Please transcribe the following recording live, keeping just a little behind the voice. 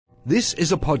This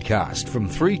is a podcast from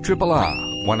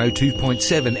 3RRR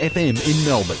 102.7 FM in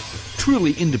Melbourne.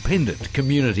 Truly independent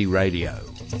community radio.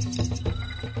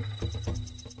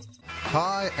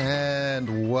 Hi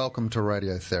and welcome to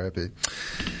Radiotherapy.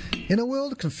 In a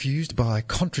world confused by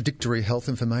contradictory health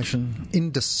information,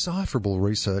 indecipherable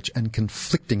research and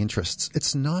conflicting interests,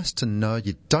 it's nice to know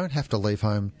you don't have to leave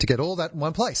home to get all that in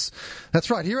one place. That's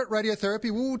right, here at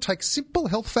Radiotherapy we'll take simple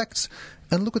health facts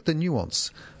and look at the nuance,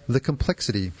 the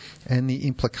complexity and the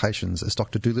implications as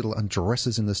Dr. Dolittle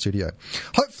undresses in the studio.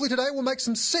 Hopefully today we'll make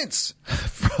some sense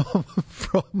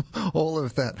from all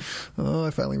of that. Oh,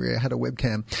 if only we had a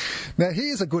webcam. Now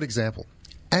here's a good example.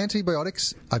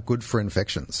 Antibiotics are good for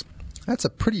infections. That's a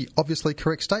pretty obviously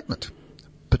correct statement,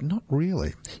 but not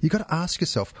really. You've got to ask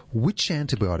yourself which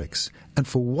antibiotics and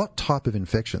for what type of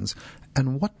infections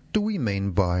and what do we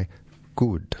mean by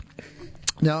good?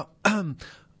 Now,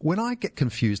 when I get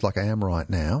confused like I am right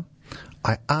now,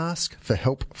 I ask for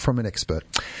help from an expert.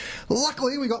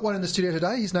 Luckily, we got one in the studio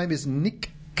today. His name is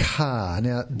Nick Carr.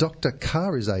 Now, Dr.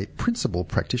 Carr is a principal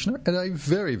practitioner at a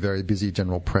very, very busy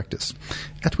general practice,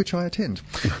 at which I attend.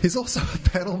 He's also a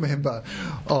panel member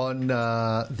on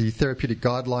the Therapeutic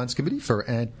Guidelines Committee for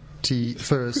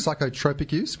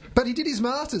psychotropic use, but he did his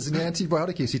masters in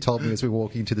antibiotic use, he told me as we were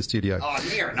walking into the studio. Oh,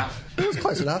 near enough. It was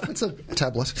close enough. It's a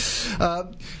tablet.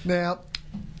 Now,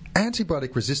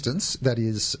 antibiotic resistance, that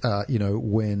is,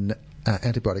 when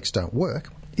antibiotics don't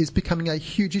work, is becoming a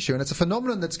huge issue, and it's a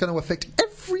phenomenon that's going to affect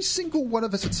every single one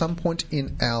of us at some point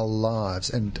in our lives.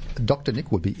 And Dr.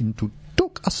 Nick would be in to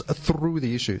talk us through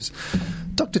the issues.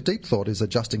 Dr. Deepthought is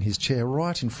adjusting his chair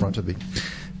right in front of me.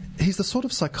 He's the sort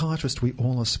of psychiatrist we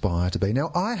all aspire to be.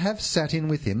 Now, I have sat in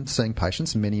with him seeing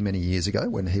patients many, many years ago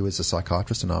when he was a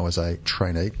psychiatrist and I was a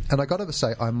trainee, and I got to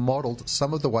say I modelled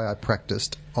some of the way I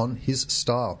practiced on his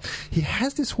style. He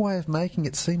has this way of making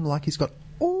it seem like he's got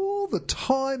all the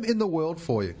time in the world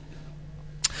for you.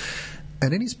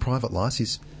 And in his private life, he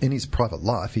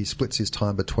splits his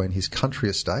time between his country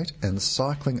estate and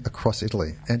cycling across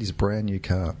Italy and his brand new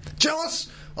car. Jealous!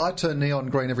 I turn neon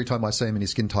green every time I see him in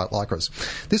his skin-tight lycras.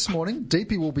 This morning,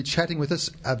 Deepy will be chatting with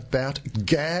us about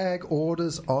gag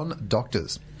orders on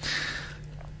doctors.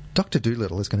 Dr.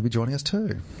 Dolittle is going to be joining us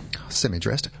too,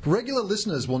 semi-dressed. Regular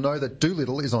listeners will know that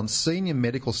Dolittle is on senior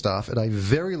medical staff at a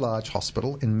very large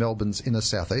hospital in Melbourne's inner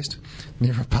southeast,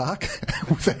 near a park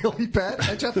with a helipad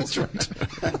at Chapel Street.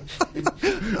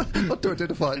 Not to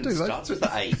identify it too, mate. Starts with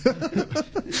A.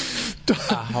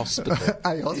 A hospital.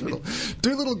 A hospital.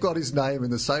 Dolittle got his name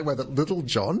in the same way that Little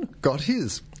John got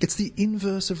his. It's the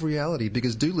inverse of reality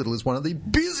because Dolittle is one of the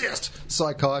busiest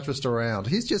psychiatrists around.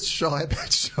 He's just shy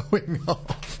about showing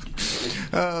off.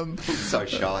 So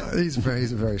shy. He's a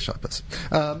very shy person.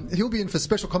 He'll be in for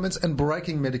special comments and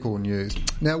breaking medical news.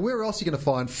 Now, where else are you going to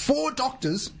find 4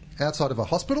 doctors outside of a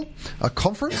hospital, a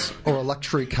conference, or a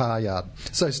luxury car yard?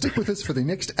 So stick with us for the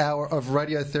next hour of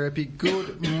radiotherapy.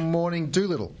 Good morning,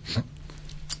 Dolittle.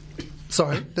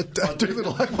 Sorry,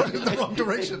 Dolittle, I went in the wrong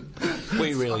direction.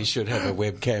 We really should have a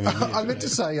webcam in here. I meant to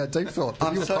say Deepthought.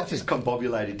 I'm so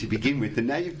discombobulated to begin with, and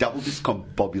now you've double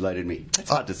discombobulated me. It's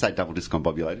hard to say double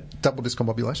discombobulated. Double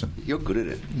discombobulation. You're good at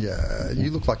it. Yeah,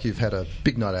 you look like you've had a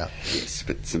big night out. Yes,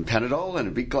 but some Panadol and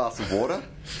a big glass of water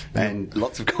and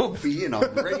lots of coffee, and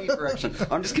I'm ready for action.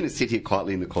 I'm just going to sit here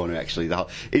quietly in the corner, actually.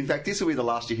 In fact, this will be the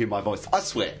last you hear my voice. I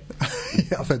swear.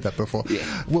 Yeah, I've heard that before.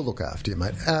 Yeah. We'll look after you,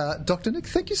 mate. Dr. Nick,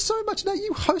 thank you so much. Now,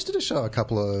 you hosted a show a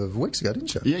couple of weeks ago,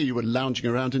 didn't you? Yeah, you were lounging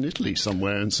around in Italy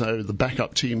somewhere, and so the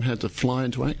backup team had to fly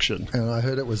into action. And I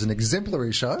heard it was an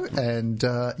exemplary show, and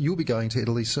you'll be going to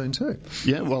Italy soon too.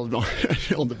 Yeah, well,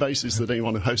 on the basis that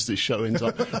anyone who hosts this show ends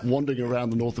up wandering around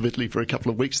the north of Italy for a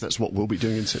couple of weeks, that's what we'll be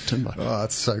doing in September. Oh,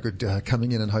 it's so good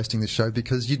coming in and hosting this show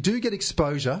because you do get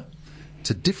exposure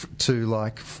to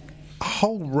a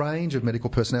whole range of medical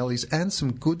personalities and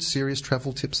some good serious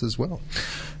travel tips as well.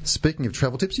 Speaking of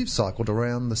travel tips, you've cycled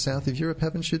around the south of Europe,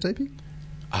 haven't you, Deepy?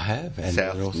 I have, and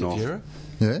South, the north north. of Europe.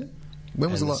 Yeah? When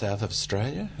was and the south of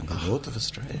Australia and the north of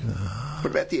Australia.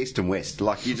 What about the east and west?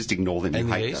 Like, you just ignore them. And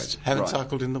you the hate east. those. Haven't Right.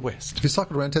 cycled in the west. Have you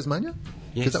cycled around Tasmania?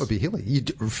 Yes. Because that would be hilly.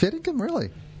 Fettingham, really?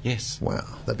 Yes. Wow,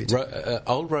 that'd be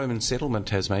old Roman settlement,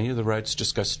 Tasmania, the roads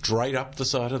just go straight up the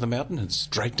side of the mountain and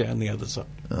straight down the other side.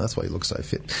 Oh, that's why you look so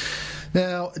fit.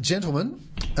 Now, gentlemen,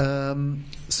 some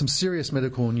serious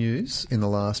medical news in the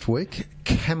last week.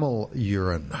 Camel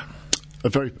urine. A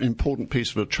very important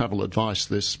piece of travel advice,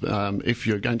 this. If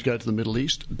you're going to go to the Middle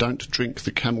East, don't drink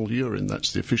the camel urine.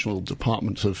 That's the official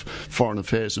Department of Foreign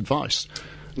Affairs advice.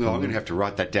 No, I'm going to have to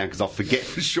write that down because I'll forget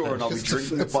for sure, and I'll be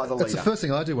drinking it by the That's litre. the first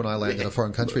thing I do when I land in a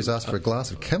foreign country is ask for a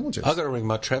glass of camel juice. I've got to ring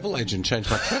my travel agent, change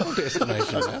my travel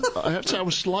destination now. I have to say I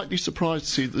was slightly surprised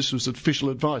to see that this was official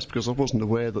advice because I wasn't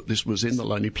aware that this was in the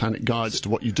Lonely Planet guides to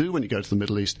what you do when you go to the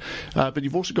Middle East. But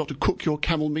you've also got to cook your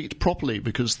camel meat properly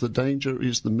because the danger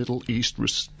is the Middle East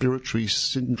respiratory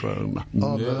syndrome.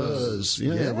 MERS.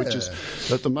 Yeah, which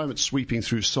is at the moment sweeping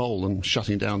through Seoul and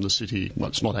shutting down the city. Well,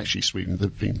 it's not actually sweeping. There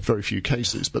have been very few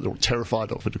cases, but they're all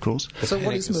terrified of it, of course. So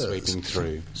what is MERS? Sweeping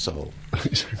through Seoul.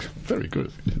 Very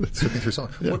good. Sweeping through Seoul.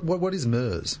 Yeah. What is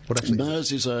MERS? What actually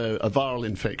MERS is a viral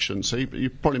infection. So you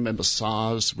probably remember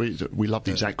SARS. We love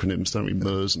these acronyms, don't we?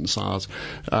 MERS and SARS.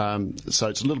 So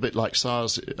it's a little bit like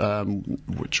SARS,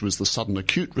 which was the sudden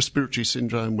acute respiratory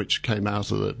syndrome, which came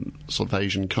out of the sort of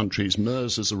Asian countries.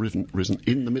 MERS has risen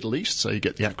in the Middle East, so you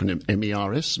get the acronym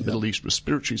MERS, Middle East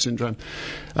Respiratory Syndrome.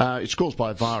 It's caused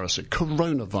by a virus, a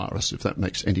coronavirus, if that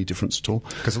makes any difference at all.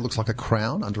 Because it looks like a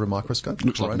crown under a microscope?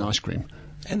 Looks like an ice cream.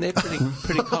 And they're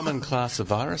pretty common class of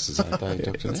viruses, aren't they,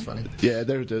 Dr. That's Nick? funny. Yeah,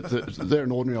 they're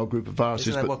an ordinary old group of viruses.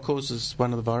 Isn't that but what causes,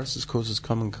 one of the viruses causes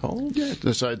common cold? yeah,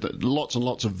 so lots and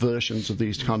lots of versions of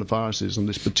these kind of viruses, and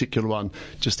this particular one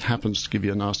just happens to give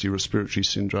you a nasty respiratory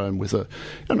syndrome with a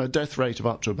death rate of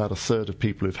up to about a third of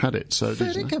people who've had it. So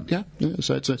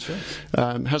so it's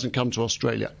hasn't come to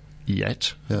Australia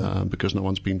yet because no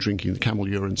one's been drinking the camel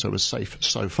urine, so it's safe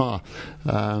so far.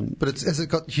 But has it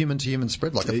got human-to-human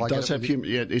spread? Like if It I does get have human.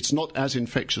 Yeah, it's not as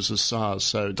infectious as SARS,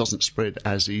 so it doesn't spread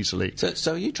as easily.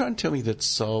 So are you trying to tell me that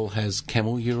Seoul has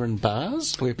camel urine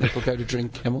bars where people go to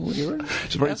drink camel urine?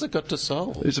 How's it got to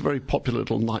Seoul? It's a very popular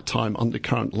little nighttime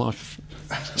undercurrent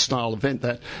lifestyle event.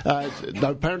 That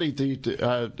apparently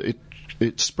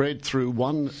it spread through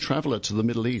one traveller to the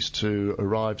Middle East who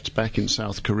arrived back in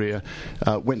South Korea,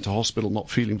 went to hospital not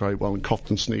feeling very well and coughed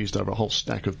and sneezed over a whole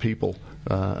stack of people,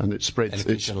 and it spread. And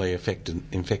efficiently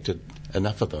infected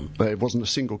enough of them. There wasn't a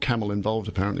single camel involved,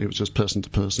 apparently. It was just person to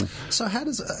person.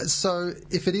 So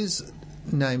if it is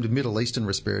named Middle Eastern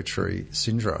Respiratory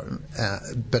Syndrome,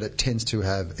 but it tends to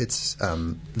have its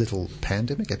little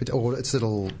pandemic, or its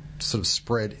little sort of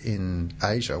spread in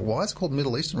Asia, why is it called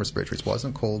Middle Eastern Respiratory? Why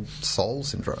isn't it called Seoul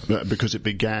Syndrome? Because it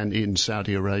began in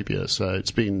Saudi Arabia, so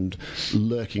it's been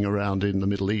lurking around in the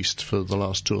Middle East for the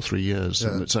last 2 or 3 years,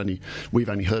 and we've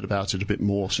only heard about it a bit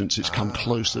more since it's come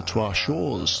closer to our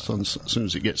shores. And as soon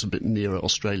as it gets a bit nearer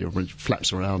Australia, it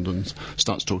flaps around and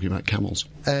starts talking about camels.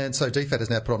 And so DFAT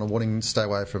has now put on a warning, stay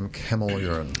away from camel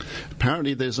urine.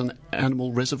 Apparently there's an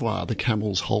animal reservoir. The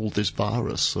camels hold this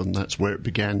virus, and that's where it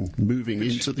began moving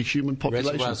into the human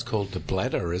population. Reservoir's called the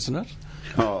bladder, isn't it?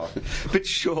 Oh, but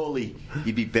surely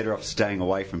you'd be better off staying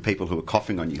away from people who are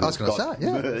coughing on you. I was going to say,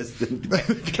 yeah. MERS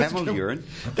than camel urine.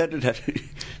 That would have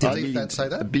Did DFAT say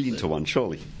that? 1 billion to 1,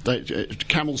 surely.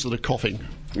 Camels that are coughing,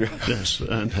 yes,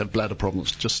 and have bladder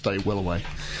problems, just stay well away.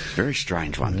 Very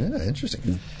strange one. Yeah,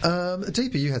 interesting.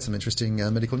 Deepa, you had some interesting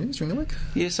medical news during the week.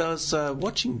 Yes, I was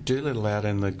watching Dolittle out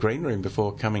in the green room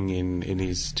before coming in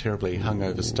his terribly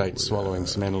hungover state, swallowing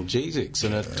some analgesics,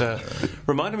 and it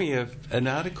reminded me of an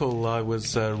article I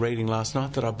was reading last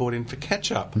night that I bought in for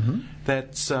catch-up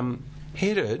that's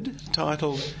headed,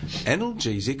 titled,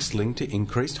 Analgesics Linked to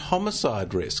Increased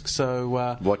Homicide Risk.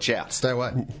 So watch out. Stay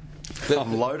away.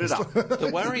 I'm loaded up. The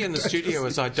worry in the studio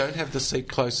is I don't have the seat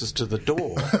closest to the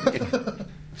door.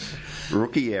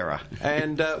 Rookie error.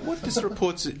 And what this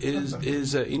reports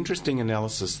is an interesting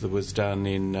analysis that was done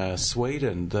in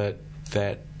Sweden that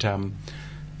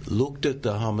looked at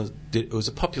it was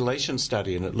a population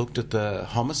study, and it looked at the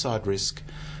homicide risk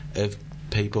of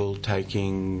people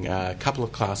taking a couple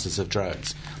of classes of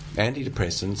drugs: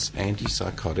 antidepressants,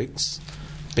 antipsychotics,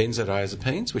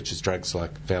 benzodiazepines, which is drugs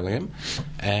like Valium,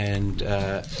 and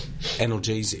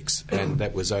analgesics, and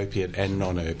that was opiate and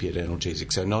non-opiate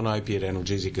analgesics. So non-opiate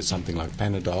analgesic is something like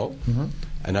Panadol,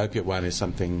 and opiate one is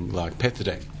something like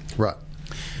Pethidine. Right.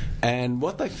 And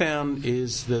what they found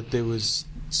is that there was,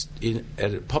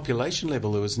 at a population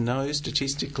level, there was no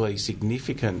statistically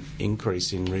significant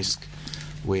increase in risk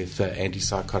with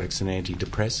antipsychotics and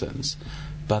antidepressants,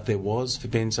 but there was for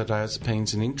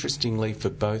benzodiazepines, and interestingly for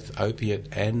both opiate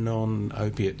and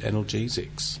non-opiate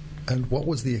analgesics. And what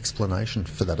was the explanation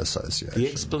for that association? The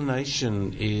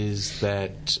explanation is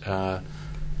that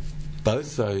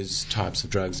both those types of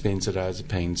drugs,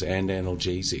 benzodiazepines and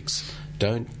analgesics,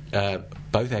 don't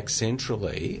both act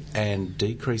centrally and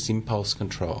decrease impulse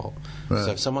control. Right.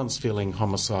 So if someone's feeling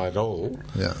homicidal,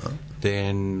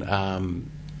 then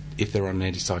if they're on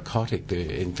an antipsychotic, they're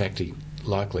in fact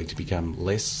likely to become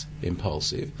less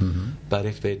impulsive. But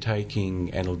if they're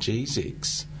taking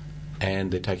analgesics,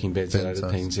 and they're taking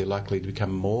benzodiazepines, they're likely to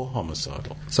become more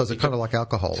homicidal. So is it kind of like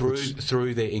alcohol?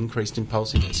 Through their increased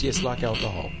impulsiveness. Yes, like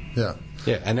alcohol. Yeah.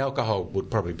 Yeah, and alcohol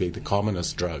would probably be the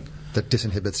commonest drug. That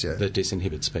disinhibits you. That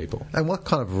disinhibits people. And what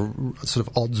kind of sort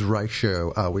of odds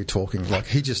ratio are we talking? Like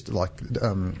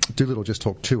Dolittle just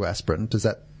talked 2 aspirin. Does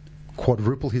that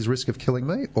quadruple his risk of killing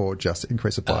me, or just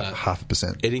increase it by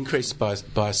 0.5%? It increased by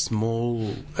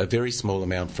a very small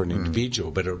amount for an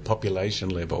individual, but at a population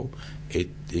level, it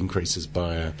increases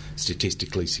by a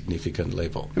statistically significant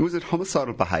level. And was it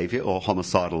homicidal behaviour or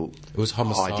homicidal? It was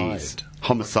homicide. Ideas?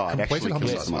 Homicide, Completed actually.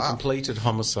 homicide. Wow. Completed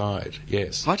homicide.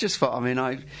 Yes. I just felt. I mean,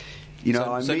 I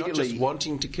not immediately just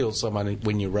wanting to kill someone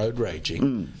when you're road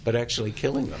raging, but actually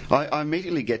killing them. I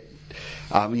immediately get.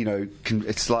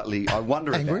 It's slightly. I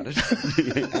wonder Angry? about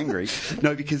it. Angry?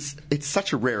 No, because it's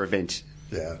such a rare event.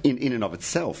 Yeah. In and of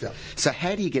itself. Yeah. So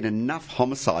how do you get enough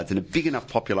homicides in a big enough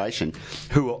population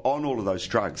who are on all of those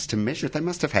drugs to measure it? They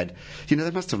must have had, they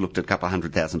must have looked at a couple of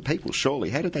 100,000 people, surely.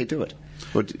 How did they do it?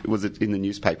 Or was it in the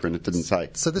newspaper and it didn't say?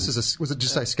 So this is was it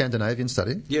just a Scandinavian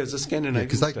study? Yeah, it was a Scandinavian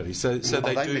study. So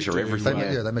they measure everything.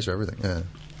 They measure everything, yeah.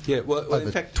 Yeah, well Over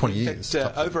in fact, 20 years.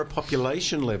 Over a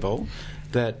population level,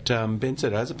 that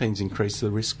benzodiazepines increase the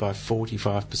risk by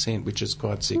 45%, which is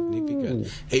quite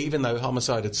significant, even though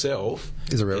homicide itself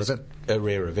is a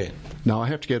rare event. Now, I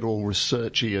have to get all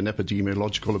researchy and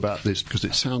epidemiological about this because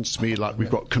it sounds to me like we've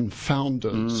got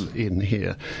confounders in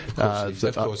here.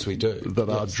 Of course we do. That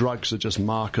our drugs are just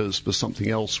markers for something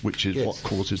else, which is what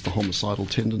causes the homicidal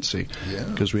tendency.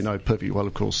 Because we know perfectly well,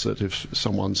 of course, that if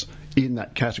someone's in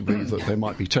that category that they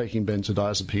might be taking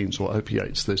benzodiazepines or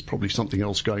opiates, there's probably something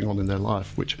else going on in their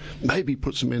life which maybe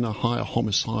puts them in a higher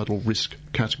homicidal risk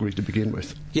category to begin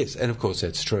with. Yes, and of course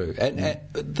that's true. And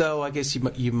though I guess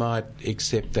you might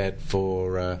accept that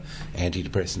for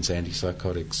antidepressants,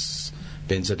 antipsychotics,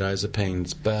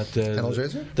 benzodiazepines, but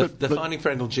the finding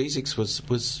for analgesics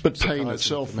was but pain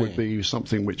itself would be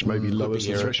something which maybe lowers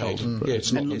the threshold.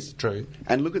 Yes, it's true.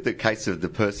 And look at the case of the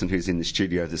person who's in the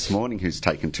studio this morning who's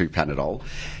taken 2 Panadol.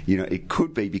 It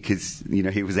could be because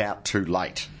he was out too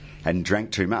late and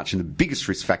drank too much. And the biggest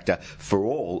risk factor for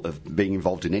all of being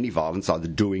involved in any violence, either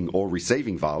doing or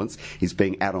receiving violence, is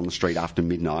being out on the street after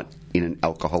midnight in an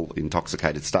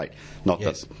alcohol-intoxicated state.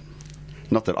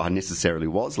 Not that I necessarily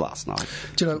was last night.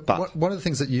 Do you know, but one of the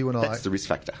things that you and I that's the risk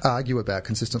factor. Argue about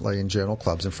consistently in journal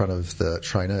clubs in front of the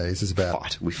trainees is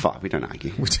about... We fight. We don't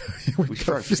argue. we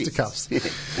throw fisticuffs. Yeah.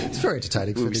 It's very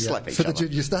entertaining for the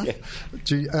junior staff. Yeah.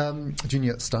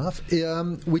 Junior staff.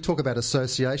 We talk about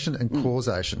association and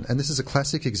causation, and this is a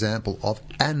classic example of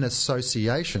an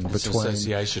association between...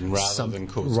 Association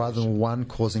rather than one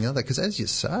causing other. Because as you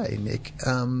say, Nick,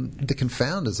 the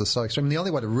confounders are so extreme. And the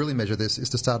only way to really measure this is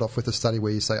to start off with a study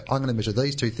where you say, I'm going to measure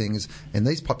these 2 things in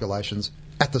these populations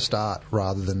at the start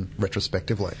rather than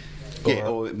retrospectively.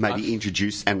 Or maybe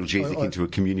introduce analgesic into a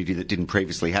community that didn't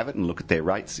previously have it and look at their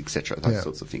rates, etc. Those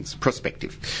sorts of things.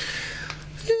 Prospective.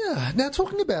 Yeah. Now, I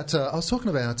was talking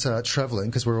about travelling,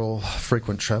 because we're all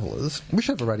frequent travellers. We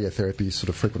should have a radiotherapy sort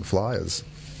of frequent flyers.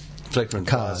 Frequent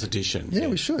Flyers edition. Yeah,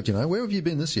 we should. Where have you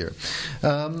been this year?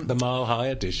 The Mile High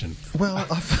edition. Well,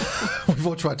 we've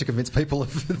all tried to convince people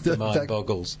of Mind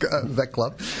boggles. That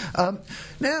club.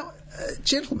 Now,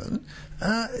 gentlemen,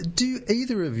 do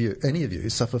any of you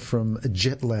suffer from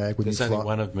jet lag when There's you fly? only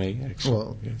one of me, actually.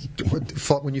 Well,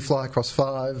 when you fly across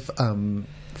five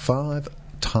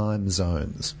time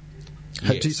zones.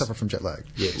 Yes. Do you suffer from jet lag?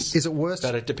 Yes. Is it worse?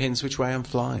 But it depends which way I'm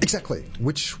flying. Exactly.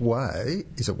 Which way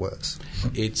is it worse?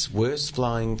 It's worse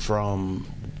flying from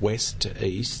west to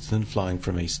east than flying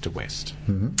from east to west.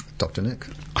 Mm-hmm. Dr. Nick?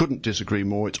 Couldn't disagree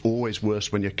more. It's always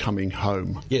worse when you're coming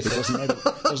home. Yes. It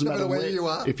doesn't matter where you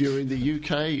are. If you're in the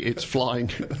UK, it's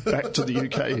flying back to the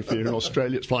UK. If you're in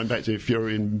Australia, it's flying back to... If you're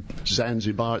in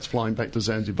Zanzibar, it's flying back to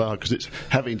Zanzibar, because it's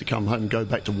having to come home and go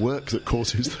back to work that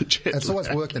causes the jet lag. It's always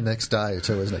work the next day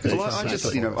too, isn't it?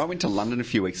 Well, I went to London a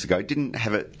few weeks ago. Didn't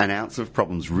have an ounce of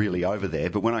problems really over there,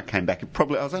 but when I came back, I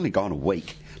was only gone a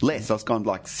week. Less. I was gone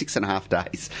like 6.5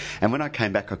 days. And when I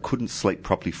came back, I couldn't sleep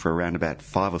properly for around about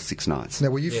 5 or 6 nights. Now,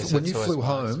 when you flew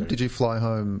home, did you fly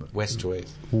home... West to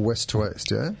east. West to east,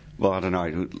 yeah? Well, I don't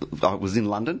know. I was in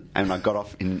London and I got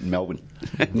off in Melbourne.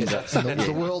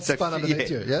 The world spun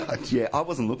underneath you, yeah? Yeah, I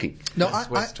wasn't looking. No,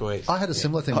 west to east. I had a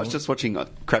similar thing. I was just watching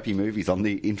crappy movies on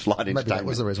the in-flight entertainment. Maybe that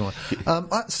was the reason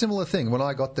why. Similar thing. When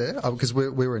I got there, because we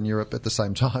were in Europe at the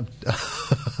same time,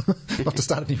 not to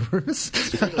start any rumours.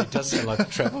 It really does sound like a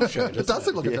travel show, It does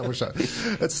sound like a travel show.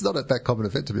 It's not that common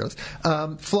event, to be honest.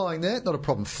 Flying there, not a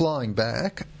problem. Flying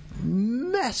back,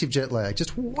 massive jet lag.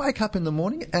 Just wake up in the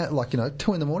morning at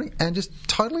 2 in the morning and just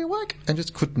totally awake and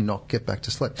just could not get back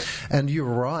to sleep. And you're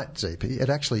right, GP, it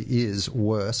actually is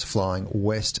worse flying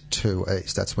west to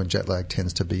east. That's when jet lag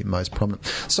tends to be most prominent.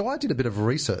 So I did a bit of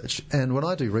research, and when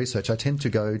I do research, I tend to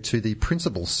go to the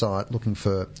principal site looking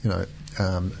for,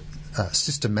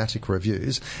 systematic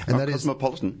reviews, and that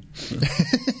Cosmopolitan.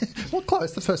 well,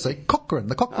 close. The first thing, Cochrane,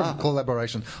 the Cochrane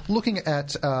collaboration, looking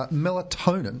at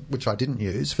melatonin, which I didn't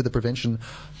use for the prevention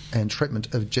and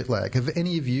treatment of jet lag. Have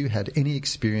any of you had any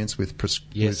experience with?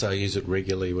 Yes, I use it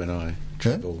regularly when I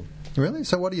travel. Really?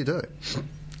 So what do you do?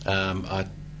 I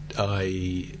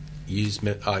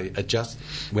adjust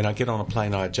when I get on a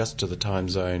plane. I adjust to the time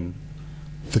zone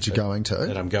that you're going to.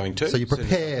 That I'm going to. So you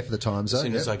prepare for the time zone. As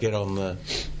soon as I get on the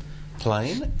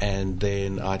plane, and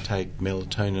then I take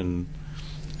melatonin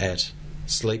at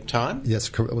sleep time. Yes,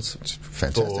 correct. It's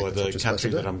fantastic. For the country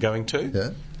that I'm going to.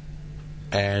 Yeah.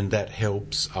 And that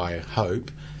helps, I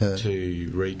hope,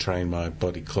 to retrain my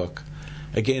body clock.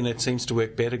 Again, it seems to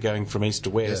work better going from east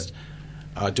to west. Yeah.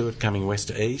 I do it coming west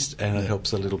to east, and it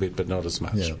helps a little bit, but not as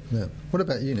much. Yeah. What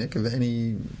about you, Nick? Have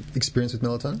any experience with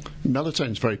melatonin?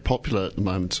 Melatonin is very popular at the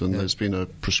moment, and there's been a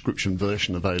prescription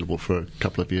version available for a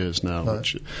couple of years now,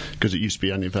 because it used to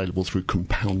be only available through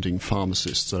compounding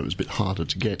pharmacists, so it was a bit harder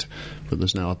to get. But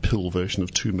there's now a pill version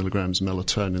of 2 milligrams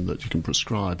melatonin that you can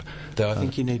prescribe. Though I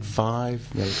think you need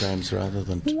 5 milligrams rather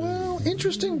than 2. Well,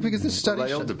 interesting, because this study... Well,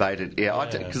 they all debated.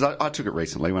 Because I took it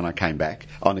recently when I came back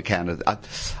on account of...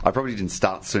 I probably didn't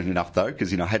start soon enough, though,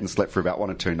 because, I hadn't slept for about 1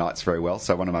 or 2 nights very well,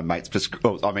 so one of my mates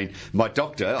my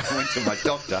doctor, I went to my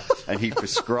doctor and he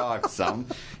prescribed some.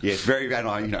 Yes, very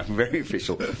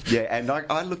official. Yeah, and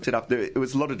I looked it up. It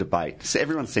was a lot of debate. So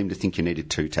everyone seemed to think you needed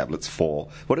 2 tablets, 4.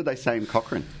 What did they say in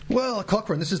Cochrane? Well,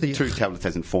 Cochrane, this is the... 2 tablets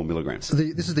as in 4 milligrams.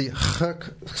 This is the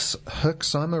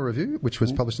Herxheimer review, which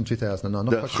was published in 2009.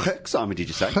 The Herxheimer, did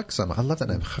you say? Herxheimer. I love that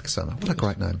name, Herxheimer. What a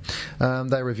great name.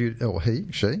 They reviewed...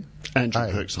 she? Andrew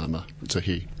Herxheimer. It's a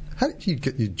he.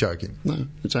 You're joking? No,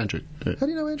 it's Andrew. Yeah. How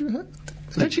do you know Andrew Herxheimer?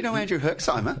 Don't you know Andrew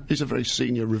Herxheimer? He's a very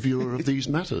senior reviewer of these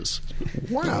matters.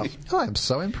 Wow. I am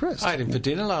so impressed. I had him for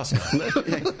dinner last night.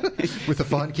 With a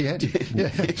fine Chianti. Yeah.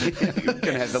 You're going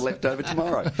to have the leftover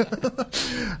tomorrow.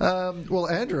 Well,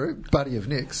 Andrew, buddy of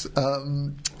Nick's,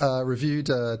 reviewed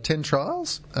 10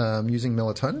 trials using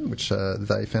melatonin, which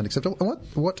they found acceptable. And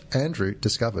what Andrew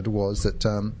discovered was that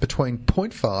between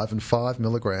 0.5 and 5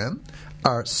 milligram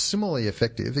are similarly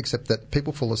effective, except that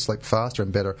people fall asleep faster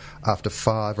and better after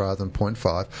 5 rather than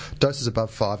 0.5. Doses above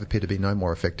 5 appear to be no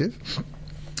more effective.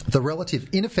 The relative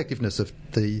ineffectiveness of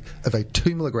a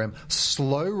 2 milligram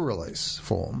slow release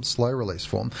form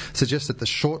suggests that the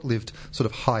short-lived sort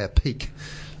of higher peak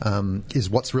is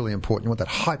what's really important. You want that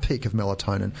high peak of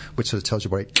melatonin, which sort of tells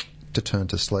your body to turn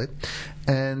to sleep.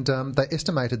 And they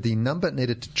estimated the number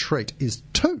needed to treat is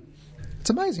 2.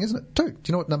 It's amazing, isn't it? 2. Do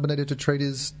you know what number needed to treat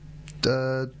is?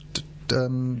 What's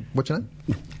your name?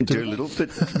 Dolittle, but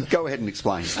go ahead and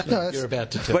explain. You're about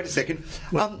to tell. Wait a second.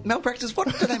 Malpractice, what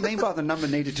do they mean by the number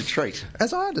needed to treat?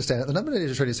 As I understand it, the number needed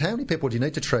to treat is how many people do you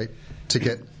need to treat to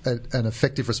get an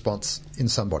effective response in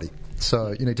somebody.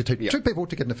 So you need to treat 2 people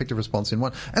to get an effective response in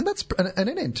one. And that's an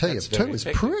NNT of 2 is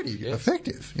pretty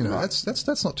effective.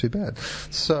 That's not too bad.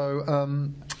 So...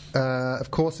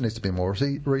 of course, there needs to be more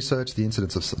research. The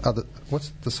incidence of what's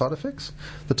the side effects?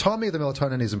 The timing of the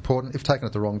melatonin is important. If taken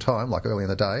at the wrong time, like early in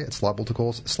the day, it's liable to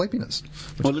cause sleepiness.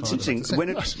 Well, it's interesting when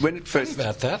it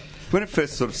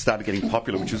first sort of started getting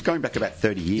popular, which was going back about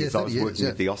 30 years. I was working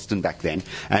at the Austin back then,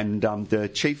 and the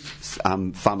chief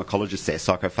pharmacologist there,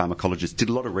 psychopharmacologist, did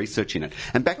a lot of research in it.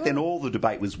 And back then, all the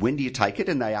debate was when do you take it,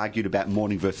 and they argued about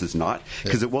morning versus night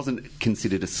because it wasn't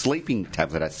considered a sleeping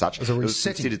tablet as such. It was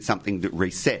considered something that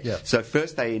reset. Yeah. So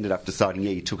first they ended up deciding,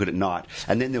 you took it at night.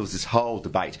 And then there was this whole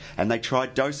debate. And they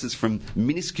tried doses from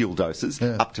minuscule doses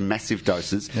up to massive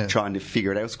doses, trying to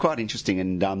figure it out. It was quite interesting.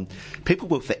 And people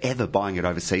were forever buying it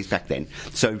overseas back then.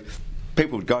 So...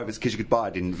 people would go over because you could buy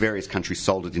it in various countries,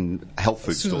 sold it in health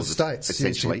food stores, States,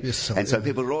 essentially. And so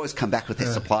people would always come back with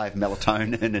their supply of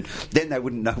melatonin, and then they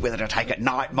wouldn't know whether to take it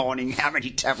night, morning, how many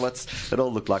tablets. It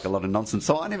all looked like a lot of nonsense.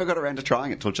 So I never got around to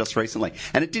trying it till just recently.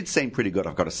 And it did seem pretty good,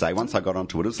 I've got to say. Once I got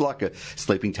onto it, it was like a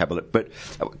sleeping tablet. But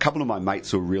a couple of my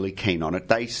mates who were really keen on it,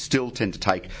 they still tend to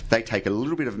take a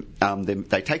little bit of,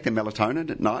 they take their melatonin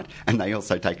at night, and they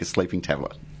also take a sleeping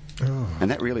tablet. Oh. And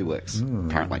that really works,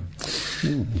 apparently.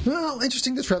 Well,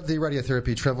 interesting. The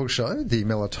Radiotherapy travel show, the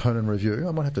melatonin review.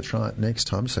 I might have to try it next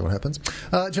time to see what happens.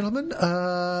 Gentlemen,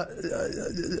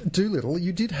 Dolittle,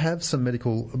 you did have some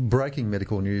breaking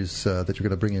medical news that you're going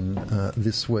to bring in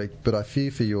this week, but I fear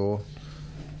for your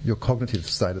your cognitive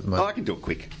state at the moment? I can do it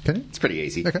quick. Can you? It's pretty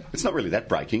easy. Okay. It's not really that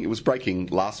breaking. It was breaking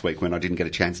last week when I didn't get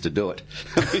a chance to do it.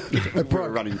 We were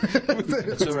running.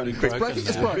 It's already broken.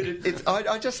 It's broken.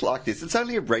 I just like this. It's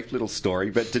only a brief little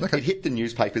story, but it hit the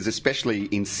newspapers, especially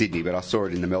in Sydney, but I saw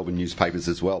it in the Melbourne newspapers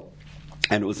as well.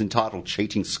 And it was entitled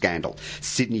Cheating Scandal,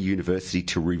 Sydney University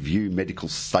to Review Medical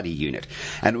Study Unit.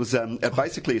 And it was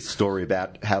basically a story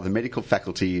about how the medical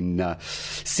faculty in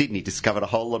Sydney discovered a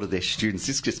whole lot of their students.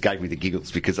 This just gave me the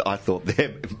giggles because I thought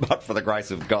they, but for the grace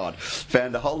of God,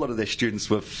 found a whole lot of their students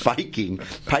were faking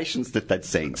patients that they'd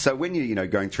seen. So when you're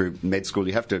going through med school,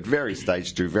 you have to at various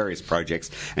stages do various projects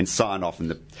and sign off on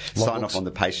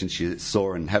the patients you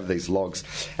saw and have these logs.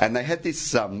 And they had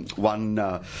this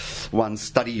one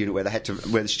study unit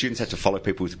where the students had to follow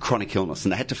people with chronic illness,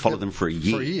 and they had to follow them for a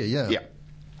year. For a year, yeah. Yeah.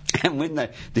 And when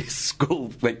the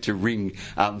school went to ring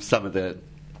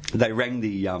they rang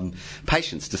the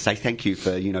patients to say thank you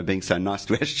for being so nice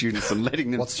to our students and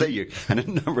letting them see you. And a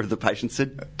number of the patients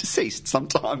had deceased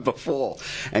sometime before,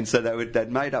 and so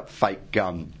they'd made up fake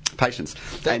patients.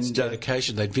 That's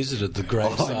dedication. They'd visited the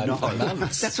graveside for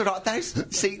months. That's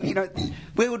what see.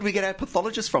 Where would we get our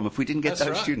pathologists from if we didn't get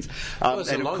those students?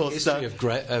 There's a long history of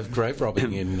grave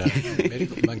robbing in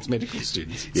amongst medical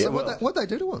students. Yeah, so what they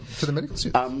do to the medical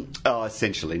students?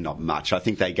 Essentially not much. I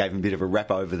think they gave them a bit of a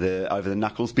rap over the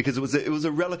knuckles because it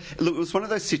was one of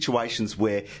those situations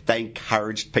where they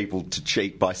encouraged people to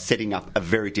cheat by setting up a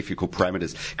very difficult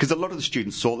parameters. Because a lot of the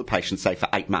students saw the patient, say, for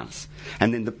 8 months,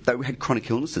 and then they had chronic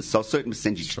illnesses, so a certain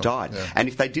percentage died. Yeah. And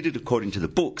if they did it according to the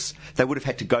books, they would have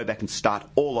had to go back and start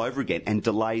all over again and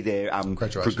delay their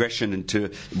progression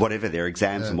into whatever their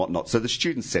exams and whatnot. So the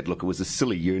students said, look, it was a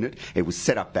silly unit, it was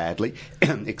set up badly,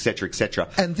 etc., etc.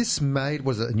 And this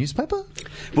was it a newspaper?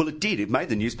 Well, it did. It made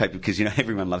the newspaper because,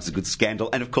 everyone loves a good scandal.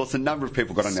 And, of course, a number of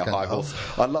people got on their high horse.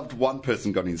 I loved one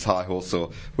person got on his high horse,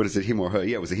 or what is it, him or her?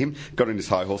 Yeah, it was a him, got on his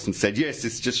high horse and said, yes,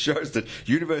 this just shows that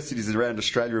universities around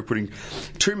Australia are putting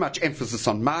too much emphasis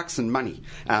on marks and money,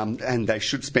 and they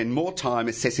should spend more time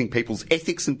assessing people's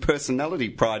ethics and personality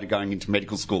prior to going into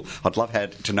medical school. I'd love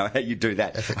to know how you do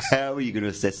that. Ethics. How are you going to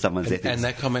assess someone's ethics? And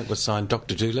that comment was signed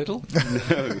Dr. Dolittle?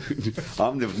 No,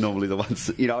 I'm normally the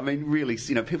ones, really,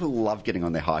 people love getting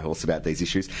on their high horse about these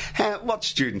issues. What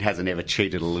student hasn't ever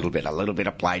cheated a little bit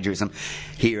of plagiarism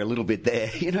here, a little bit there,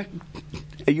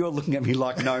 You're looking at me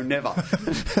like, no, never.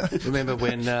 Remember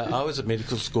when I was at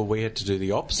medical school, we had to do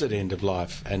the opposite end of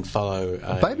life and follow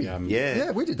a baby.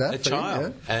 We did that. A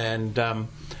child. Yeah. And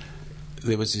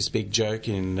there was this big joke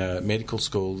in medical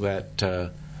school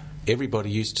that everybody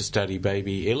used to study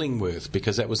baby Illingworth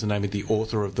because that was the name of the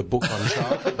author of the book on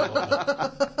child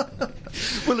development.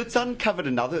 Well, it's uncovered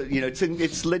another,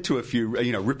 it's led to a few,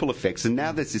 ripple effects, and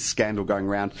now there's this scandal going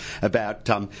around about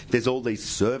there's all these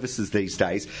services these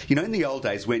days. In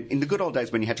the good old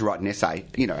days when you had to write an essay,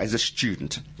 as a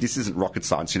student, this isn't rocket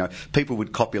science, people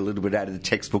would copy a little bit out of the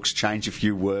textbooks, change a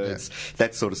few words,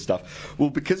 that sort of stuff. Well,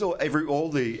 because all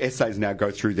the essays now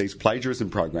go through these plagiarism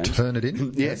programs. Turn it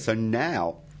in. Yeah, so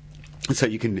now... So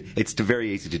it's very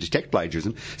easy to detect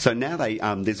plagiarism. So now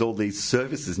there's all these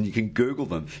services, and you can Google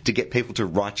them to get people to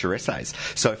write your essays.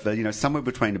 So for somewhere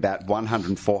between about $100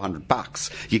 and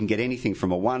 $400, you can get anything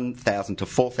from a 1,000 to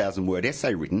 4,000 word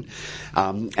essay written.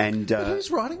 But who's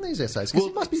writing these essays? Because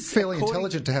you must be fairly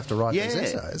intelligent to have to write these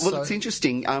essays. Well, it's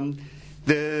interesting.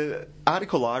 The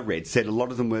article I read said a lot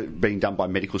of them were being done by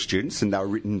medical students, and they were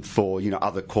written for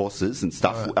other courses and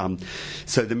stuff. Right.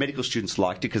 So the medical students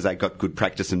liked it because they got good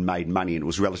practice and made money, and it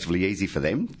was relatively easy for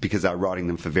them because they were writing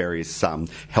them for various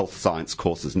health science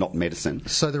courses, not medicine.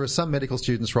 So there are some medical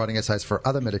students writing essays for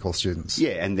other medical students.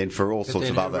 Yeah, and then for all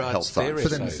sorts of other health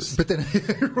science. But then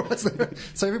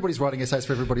so everybody's writing essays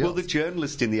for everybody else. Well, the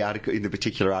journalist in the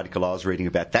particular article I was reading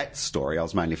about that story, I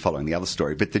was mainly following the other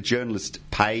story, but the journalist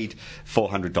paid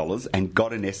 $400 and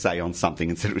got an essay on something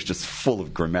and said it was just full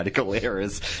of grammatical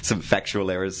errors, some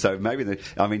factual errors. So maybe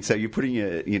so you're putting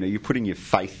your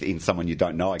faith in someone you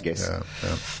don't know, I guess.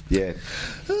 Yeah.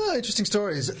 Interesting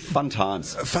stories. Fun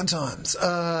times.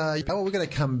 We're going to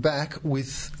come back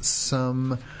with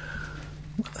some.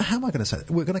 How am I going to say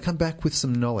that? We're going to come back with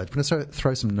some knowledge. We're going to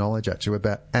throw some knowledge at you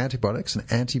about antibiotics and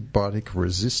antibiotic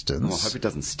resistance. Well, I hope it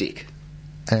doesn't stick.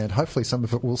 And hopefully some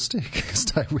of it will stick.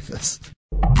 Stay with us.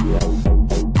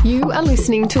 You are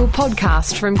listening to a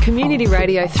podcast from Community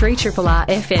Radio 3RRR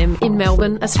FM in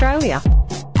Melbourne, Australia.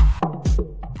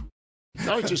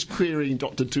 I was just querying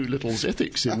Dr. Dolittle's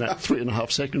ethics in that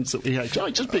 3.5 seconds that we had. I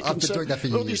just be concerned. I've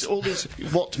been doing that for years. All this,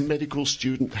 what medical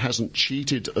student hasn't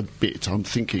cheated a bit? I'm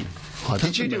thinking.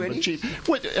 Did you do any?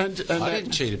 I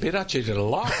didn't cheat a bit. I cheated a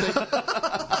lot.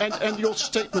 And your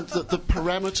statement that the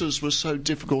parameters were so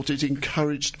difficult it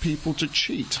encouraged people to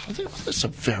cheat. I think that's a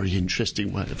very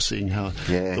interesting way of seeing how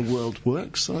the world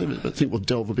works. I think we'll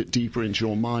delve a bit deeper into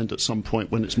your mind at some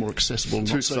point when it's more accessible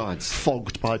and not so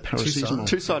fogged by paracetamol.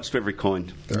 Two sides to every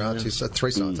coin. There are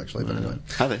three sides, actually, but anyway.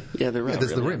 Are there? Yeah, there are. Yeah,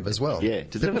 there's the rim as well. Yeah.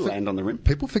 Does it ever land on the rim?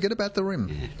 People forget about the rim.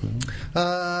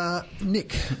 Yeah.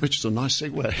 Nick. Which is a nice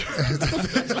segue.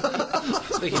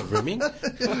 Speaking of rimming.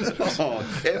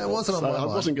 That wasn't on my mind. I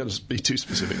wasn't going to be too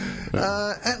specific.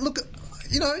 And look,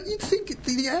 you'd think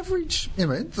the average, the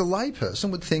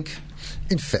layperson would think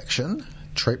infection,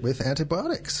 treat with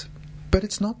antibiotics. But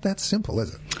it's not that simple,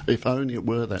 is it? If only it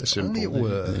were that simple. If only it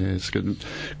were. Yes, good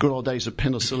old days of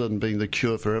penicillin being the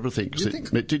cure for everything, because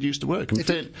it did used to work.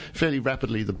 And fairly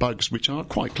rapidly, the bugs, which are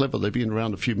quite clever, they've been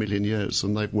around a few million years,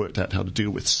 and they've worked out how to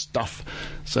deal with stuff.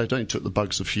 So it only took the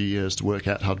bugs a few years to work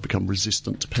out how to become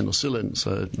resistant to penicillin.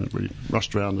 So we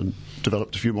rushed around and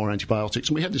developed a few more antibiotics.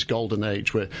 And we had this golden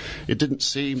age where it didn't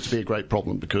seem to be a great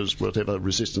problem, because whatever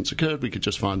resistance occurred, we could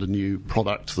just find a new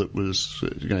product that was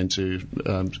going to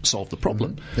solve the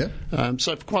problem. Mm-hmm. Yeah.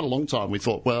 So for quite a long time we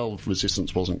thought, well,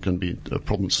 resistance wasn't going to be a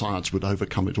problem, science would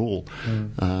overcome it all.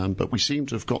 But we seem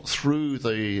to have got through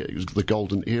the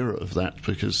golden era of that,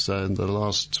 because in the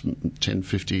last 10,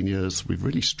 15 years we've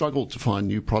really struggled to find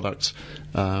new products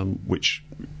which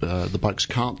the bugs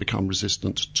can't become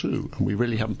resistant to, and we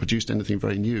really haven't produced anything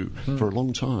very new for a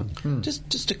long time.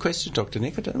 Just a question, Dr.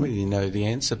 Nick. I don't really know the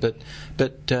answer, but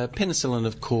penicillin,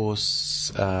 of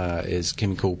course, is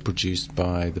chemical produced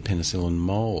by the penicillin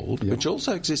mould, which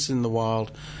also exists in the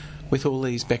wild with all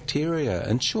these bacteria.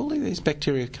 And surely these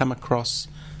bacteria come across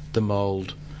the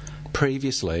mould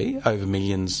previously over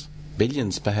millions,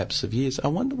 billions perhaps of years. I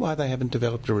wonder why they haven't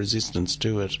developed a resistance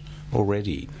to it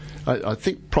already. I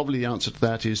think probably the answer to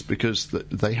that is because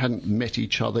they hadn't met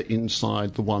each other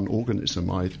inside the one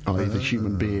organism, i.e. the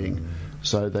human being.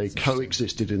 So they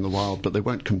coexisted in the wild, but they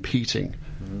weren't competing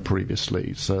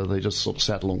previously. So they just sort of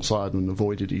sat alongside and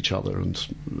avoided each other, and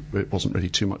it wasn't really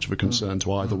too much of a concern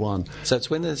to either one. So it's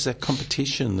when there's a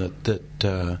competition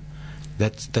that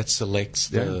selects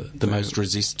the most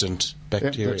resistant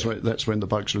bacteria. Yeah, that's when the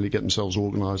bugs really get themselves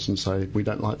organised and say, we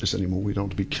don't like this anymore, we don't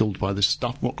want to be killed by this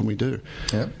stuff, what can we do?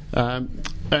 Yeah.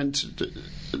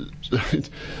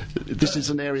 This is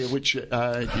an area which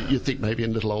you think maybe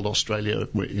in little old Australia,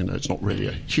 it's not really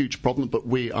a huge problem, but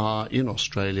we are in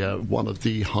Australia one of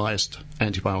the highest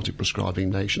antibiotic prescribing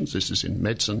nations. This is in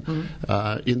medicine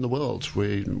in the world.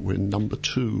 We're number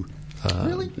 2.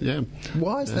 Really? Yeah.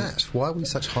 Why is that? Why are we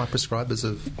such high prescribers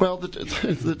of... Well,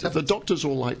 the doctors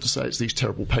all like to say it's these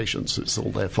terrible patients, it's all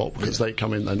their fault, because they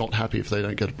come in, they're not happy if they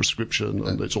don't get a prescription,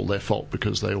 and it's all their fault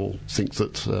because they all think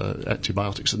that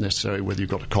antibiotics are necessary, whether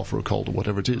you've got a cough or a cold or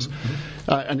whatever it is.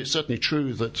 And it's certainly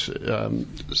true that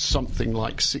something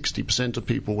like 60% of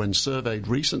people, when surveyed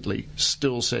recently,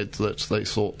 still said that they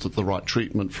thought that the right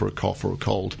treatment for a cough or a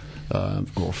cold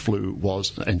or a flu was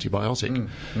antibiotic.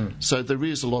 So there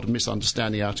is a lot of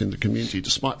misunderstanding out in the community,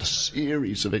 despite the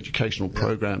series of educational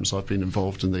programs I've been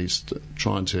involved in these,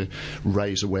 trying to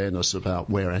raise awareness about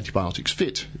where antibiotics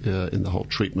fit in the whole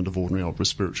treatment of ordinary old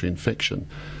respiratory infection.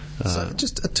 So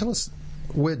just tell us,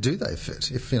 where do they fit?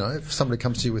 If somebody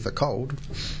comes to you with a cold,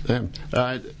 and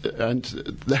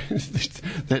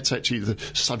that's actually the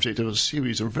subject of a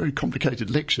series of very complicated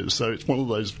lectures. So it's one of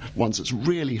those ones that's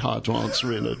really hard to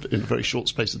answer in a very short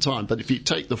space of time. But if you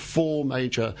take the 4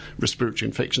 major respiratory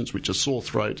infections, which are sore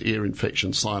throat, ear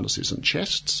infections, sinuses, and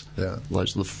chests,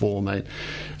 those are the 4 main.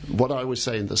 What I always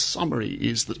say in the summary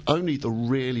is that only the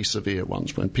really severe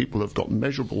ones, when people have got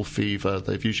measurable fever,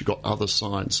 they've usually got other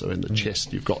signs. So in the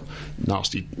chest, you've got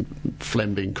nasty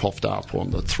phlegm being coughed up, or on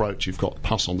the throat you've got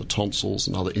pus on the tonsils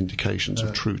and other indications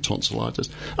of true tonsillitis.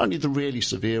 Only the really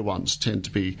severe ones tend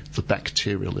to be the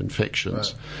bacterial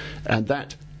infections. And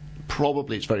that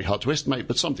probably, it's very hard to estimate,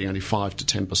 but something only 5 to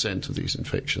 10% of these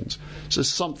infections. So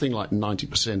something like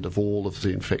 90% of all of the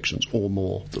infections or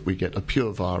more that we get are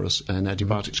pure virus, and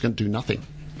antibiotics can do nothing.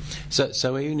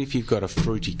 So even if you've got a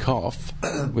fruity cough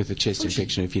with a chest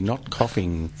infection, if you're not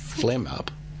coughing phlegm up,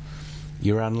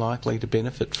 you're unlikely to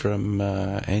benefit from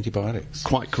antibiotics.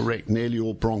 Quite correct. Nearly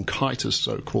all bronchitis,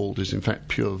 so-called, is in fact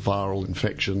pure viral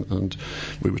infection, and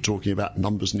we were talking about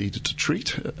numbers needed to treat.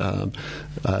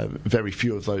 Very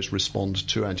few of those respond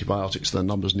to antibiotics. The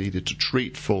numbers needed to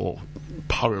treat for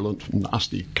purulent,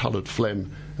 nasty coloured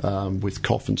phlegm with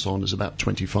cough and so on is about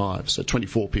 25. So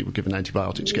 24 people given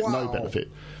antibiotics get no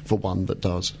benefit for one that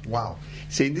does. Wow.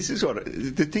 See, this is what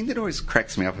the thing that always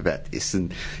cracks me up about this,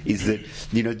 and is that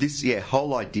this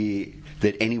whole idea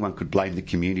that anyone could blame the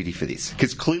community for this,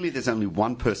 because clearly there's only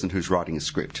one person who's writing a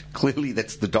script. Clearly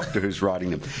that's the doctor who's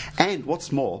writing them. And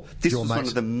what's more, this was one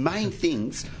of the main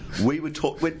things we were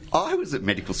taught when I was at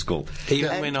medical school.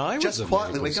 Even when I was just at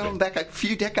quietly, medical we're school. going back a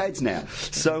few decades now.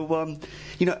 So,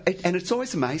 and it's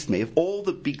always amazed me of all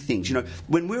the big things.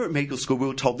 When we were at medical school, we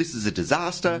were told this is a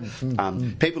disaster.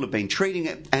 People have been treating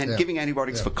it and giving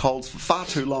antibiotics for colds for far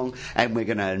too long, and we're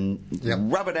going to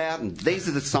rub it out, and these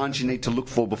are the signs you need to look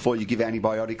for before you give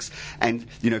antibiotics. And,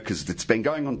 because it's been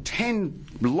going on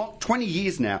 20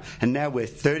 years now, and now we're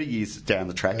 30 years down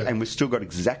the track, and we've still got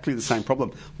exactly the same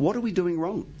problem. What are we doing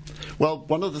wrong? Well,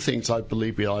 one of the things I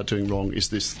believe we are doing wrong is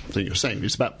this thing you're saying.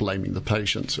 It's about blaming the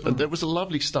patient. And there was a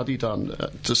lovely study done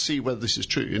to see whether this is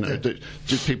true.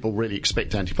 Do people really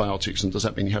expect antibiotics, and does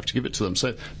that mean you have to give it to them?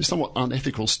 So a somewhat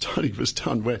unethical study was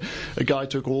done where a guy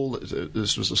took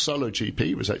this was a solo GP,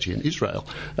 he was actually in Israel,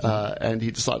 and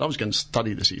he decided I was going to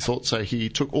study this, he thought. So he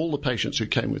took all the patients who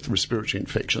came with respiratory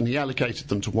infection, he allocated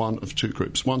them to one of two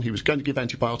groups. One he was going to give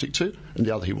antibiotic to, and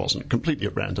the other he wasn't, completely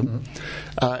at random.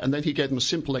 And then he gave them a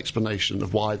simple explanation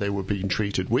of why they were being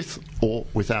treated with or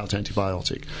without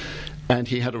antibiotic. And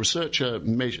he had a researcher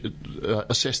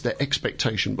assess their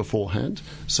expectation beforehand,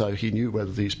 so he knew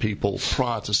whether these people,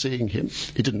 prior to seeing him,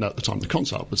 he didn't know at the time of the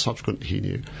consult, but subsequently he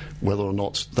knew whether or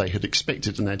not they had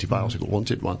expected an antibiotic or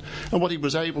wanted one. And what he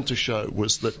was able to show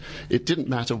was that it didn't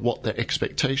matter what their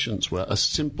expectations were, a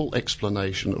simple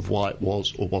explanation of why it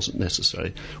was or wasn't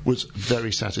necessary was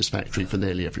very satisfactory for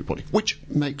nearly everybody, which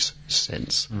makes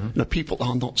sense. People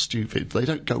are not stupid. They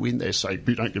don't go in there saying,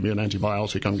 you don't give me an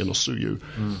antibiotic, I'm going to sue you.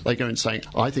 They go in saying,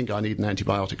 I think I need an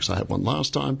antibiotic because I had one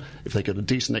last time. If they get a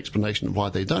decent explanation of why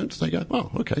they don't, they go,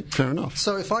 oh, okay, fair enough.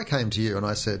 So if I came to you and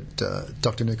I said,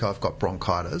 Dr. Nick, I've got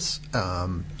bronchitis,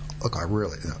 look, I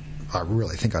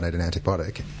really think I need an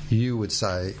antibiotic, you would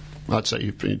say... I'd say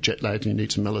you've been jet lagged and you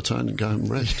need some melatonin and go home and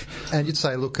rest. And you'd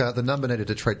say, look, the number needed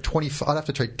to treat I'd have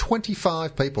to treat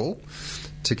 25 people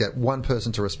to get one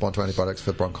person to respond to antibiotics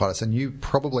for bronchitis, and you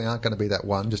probably aren't going to be that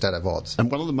one, just out of odds. And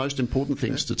one of the most important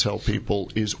things to tell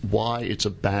people is why it's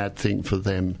a bad thing for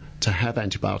them to have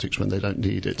antibiotics when they don't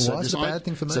need it. Why is it a bad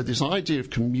thing for them? So this idea of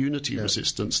community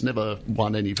resistance never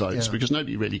won any votes because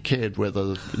nobody really cared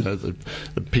whether the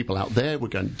people out there were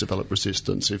going to develop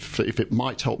resistance. If it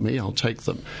might help me, I'll take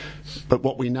them. But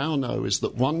what we now know is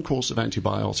that one course of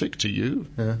antibiotic to you,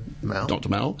 Dr.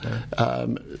 Mal,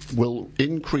 will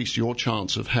increase your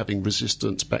chance of having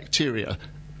resistant bacteria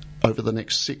over the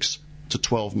next 6 to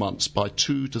 12 months by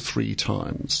 2 to 3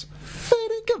 times.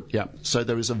 Yeah, so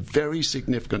there is a very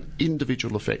significant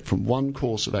individual effect from one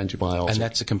course of antibiotics. And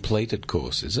that's a completed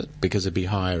course, is it? Because it'd be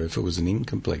higher if it was an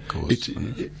incomplete course.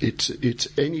 It's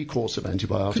any course of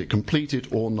antibiotic, completed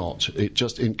or not. It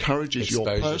just encourages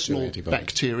Exposure your personal to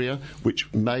bacteria,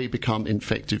 which may become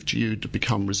infective to you, to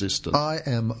become resistant. I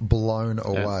am blown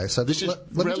away. So this is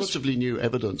relatively new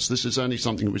evidence. This is only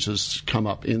something which has come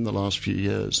up in the last few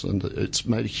years, and it's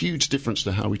made a huge difference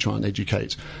to how we try and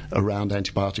educate around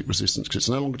antibiotic resistance, because it's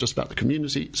no longer just about the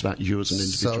community, it's about you as an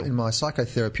individual. So in my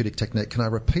psychotherapeutic technique, can I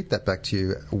repeat that back to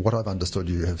you, what I've understood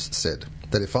you have said?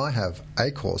 That if I have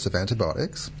a course of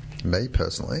antibiotics, me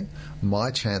personally,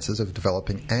 my chances of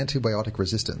developing antibiotic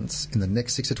resistance in the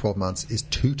next 6 to 12 months is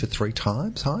 2 to 3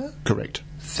 times higher? Correct.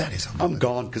 That is unbelievable. I'm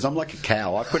gone because I'm like a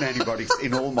cow. I put antibiotics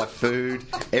in all my food,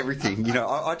 everything.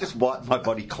 I just wipe my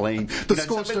body clean.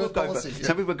 Some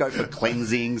people go for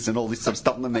cleansings and all this sort of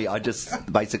stuff. And me, I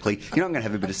just basically, I'm going to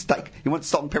have a bit of steak. You want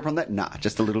salt and pepper on that? Nah,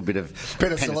 just a little bit of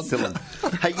penicillin.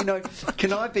 Hey,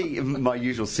 can I be my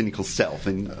usual cynical self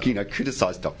and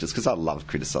criticise doctors, because I love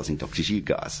criticising doctors, you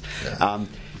guys. Yeah.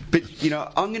 But,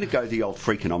 I'm going to go the old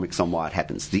freakonomics on why it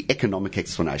happens, the economic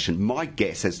explanation. My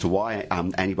guess as to why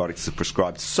antibiotics are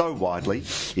prescribed so widely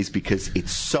is because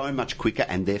it's so much quicker,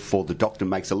 and therefore the doctor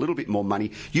makes a little bit more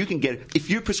money. You can get, if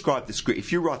you prescribe the script,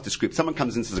 if you write the script, someone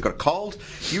comes in and says, I've got a cold,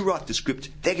 you write the script,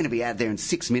 they're going to be out there in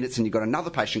 6 minutes, and you've got another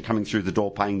patient coming through the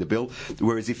door paying the bill.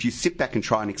 Whereas if you sit back and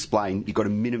try and explain, you've got a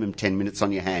minimum 10 minutes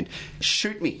on your hand.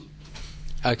 Shoot me.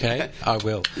 Okay, I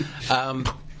will.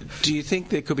 Do you think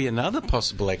there could be another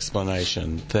possible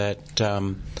explanation that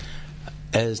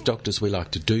as doctors we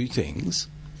like to do things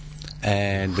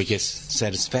and we get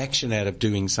satisfaction out of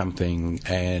doing something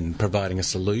and providing a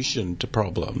solution to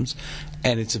problems,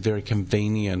 and it's a very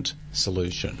convenient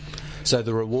solution? So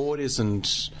the reward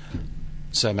isn't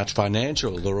so much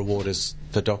financial. The reward is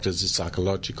for doctors is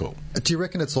psychological. Do you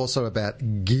reckon it's also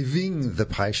about giving the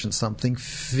patient something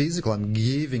physical? I'm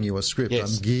giving you a script.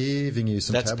 Yes. I'm giving you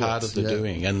some That's tablets. part of the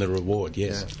doing and the reward,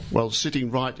 yes. Yeah. Well,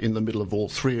 sitting right in the middle of all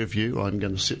three of you, I'm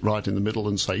going to sit right in the middle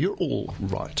and say, you're all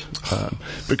right.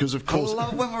 Because, of course... I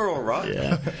love when we're all right.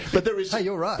 Yeah. But there is... Hey,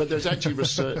 you're right. But there's actually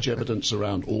research evidence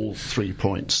around all 3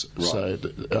 points. Right. So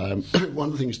one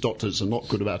of the things doctors are not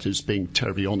good about is being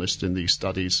terribly honest in these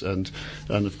studies. And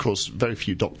of course, very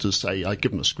few doctors say, I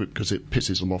give them a script because it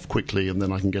pisses them off quickly and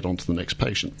then I can get on to the next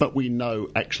patient. But we know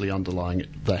actually underlying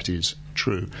it, that is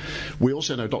true. We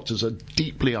also know doctors are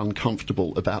deeply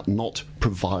uncomfortable about not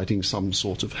providing some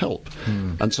sort of help.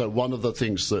 And so one of the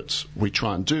things that we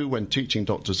try and do when teaching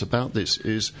doctors about this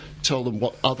is tell them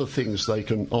what other things they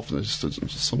can offer.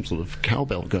 There's some sort of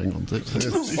cowbell going on there.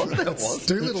 What that was?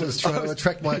 Dolittle is trying to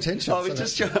attract my attention. I was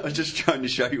just trying to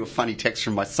show you a funny text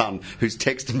from my son who's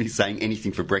texted me saying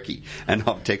anything for brekkie. And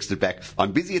I've texted back,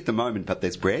 I'm busy at the moment, but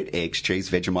there's bread, eggs, cheese,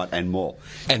 Vegemite and more.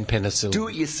 And penicillin. Do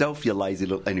it yourself, you lazy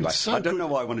little... Anyway, So I don't know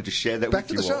why I wanted to share that Back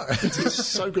with to you the all. show. It's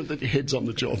so good that your head's on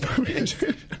the job.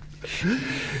 I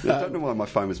don't know why my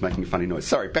phone was making a funny noise.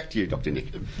 Sorry, back to you, Dr.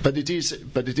 Nick. But it is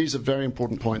a very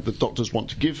important point that doctors want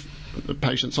to give the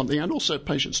patient something, and also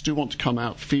patients do want to come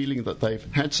out feeling that they've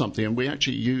had something. And we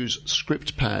actually use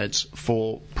script pads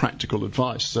for practical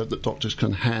advice so that doctors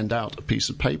can hand out a piece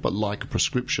of paper like a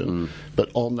prescription. But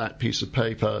on that piece of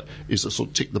paper is a sort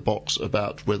of tick the box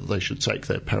about whether they should take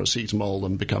their paracetamol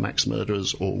and become axe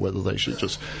murderers, or whether they should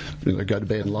just go to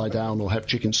bed and lie down or have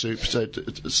chicken soup. So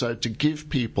to give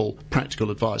people practical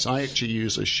advice, I actually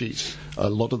use a sheet a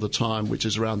lot of the time which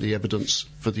is around the evidence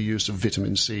for the use of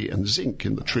vitamin C and zinc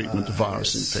in the treatment of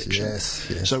virus infection.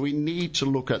 Yes. So we need to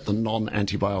look at the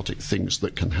non-antibiotic things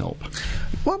that can help.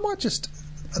 Well, I might just...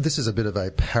 This is a bit of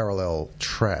a parallel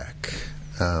track.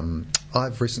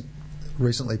 I've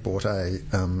recently bought a...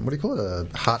 what do you call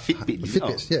it? A heart... Fitbit.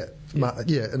 Fitbit,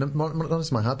 yeah. And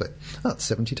notice my heartbeat. Oh, it's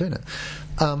 72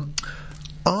 now.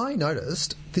 I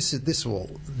noticed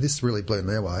this really blew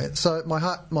me away. So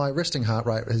my resting heart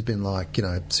rate has been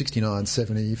 69,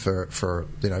 70 for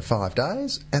 5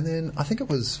 days, and then I think it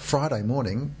was Friday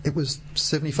morning it was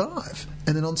 75,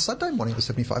 and then on Sunday morning it was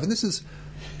 75, and this is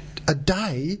a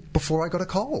day before I got a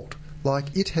cold.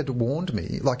 Like, it had warned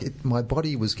me, my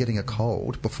body was getting a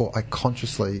cold before I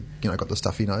consciously got the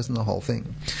stuffy nose and the whole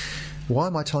thing. Why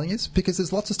am I telling you this? Because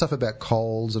there's lots of stuff about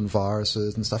colds and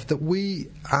viruses and stuff that we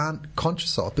aren't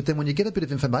conscious of. But then when you get a bit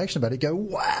of information about it, you go,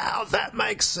 wow, that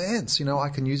makes sense. I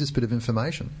can use this bit of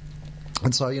information.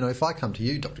 And so, if I come to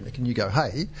you, Dr. Nick, and you go,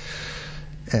 hey,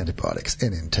 antibiotics,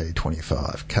 NNT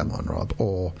 25, come on, Rob.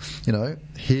 Or,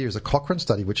 here's a Cochrane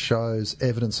study which shows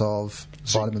evidence of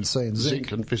vitamin C and zinc.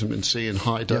 Zinc and vitamin C in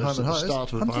high dose at the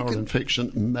start of a viral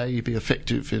infection may be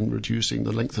effective in reducing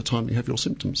the length of time you have your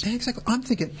symptoms. Yeah, exactly. I'm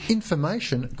thinking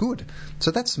information, good. So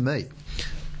that's me.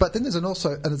 But then there's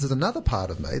another part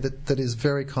of me that is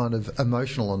very kind of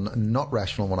emotional and not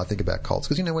rational when I think about colds.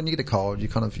 Because when you get a cold,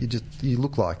 you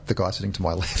look like the guy sitting to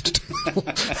my left,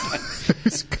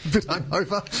 who's a bit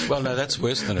hungover. Well, no, that's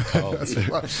worse than a cold.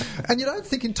 Right. And you don't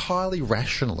think entirely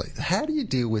rationally. How do you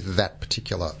deal with that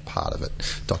particular part of it,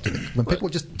 Dr. Nick? When people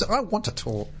I want to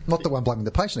talk. Not that I'm blaming the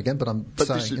patient again, but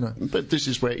But this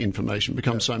is where information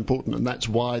becomes so important, and that's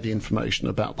why the information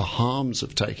about the harms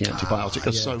of taking antibiotic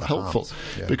are so helpful.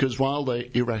 Yeah. Because while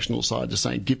the irrational side is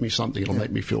saying, give me something, it'll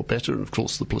make me feel better, and of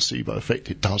course the placebo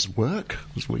effect, it does work,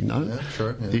 as we know. Yeah,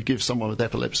 sure, yeah. You give someone with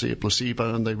epilepsy a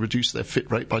placebo and they reduce their fit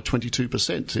rate by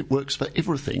 22%. It works for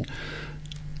everything.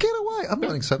 Get away. I'm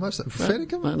learning so much. Fair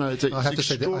to No, I have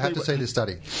to see this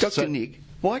study. Dr. Nick,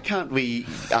 why can't we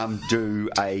do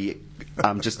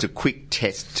just a quick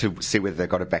test to see whether they've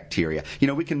got a bacteria?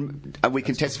 We can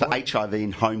test for HIV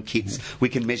in home kits. We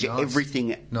can measure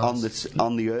everything on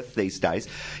the earth these days.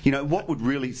 What would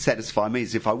really satisfy me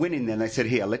is if I went in there and they said,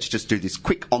 here, let's just do this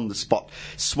quick on the spot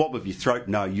swab of your throat.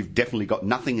 No, you've definitely got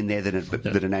nothing in there that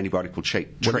an antibiotic will treat.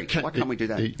 Why can't we do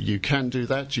that? You can do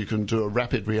that. You can do a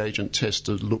rapid reagent test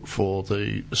to look for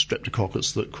the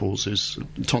streptococcus that causes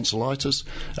tonsillitis,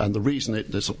 and the reason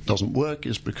it doesn't work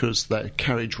is because the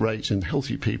carriage rate in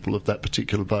healthy people of that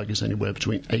particular bug is anywhere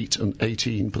between 8 and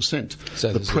 18%.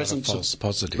 So the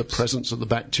presence of the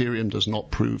bacterium does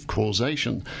not prove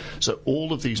causation. So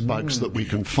all of these bugs that we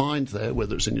can find there,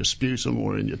 whether it's in your sputum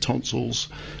or in your tonsils,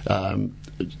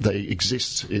 they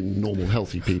exist in normal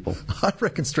healthy people. I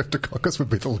reckon streptococcus would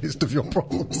be the least of your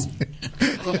problems.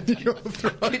 your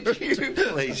throat. Could you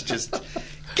please just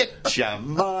get your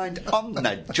mind on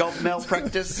the job,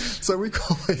 Malpractice? So we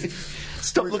call it...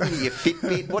 Stop looking at your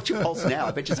Fitbit. What's your pulse now?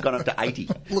 I bet it's gone up to 80.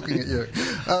 Looking at you.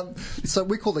 So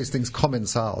we call these things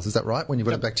commensals, is that right? When you've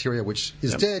got a bacteria which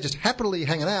is there just happily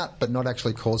hanging out but not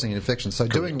actually causing an infection. So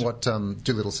doing what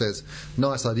Dolittle says,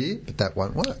 nice idea, but that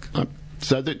won't work.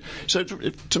 So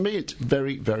to me, it's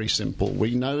very, very simple.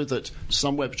 We know that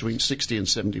somewhere between 60 and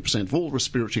 70% of all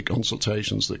respiratory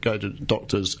consultations that go to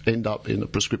doctors end up in a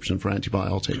prescription for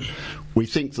antibiotic. We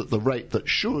think that the rate that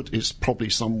should is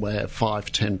probably somewhere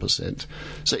 5-10%.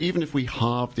 So even if we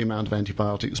halve the amount of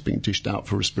antibiotics being dished out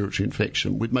for respiratory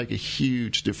infection, we'd make a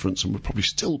huge difference, and we're probably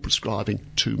still prescribing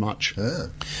too much. Yeah.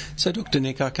 So, Dr.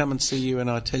 Nick, I come and see you,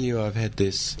 and I tell you I've had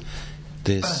this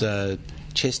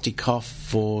chesty cough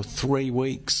for 3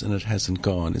 weeks and it hasn't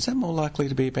gone. Is that more likely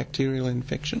to be a bacterial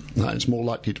infection? No, it's more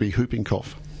likely to be whooping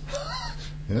cough.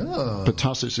 Yeah.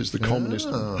 Pertussis is the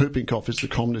commonest. Whooping cough is the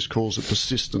commonest cause of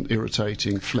persistent,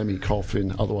 irritating, phlegmy cough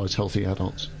in otherwise healthy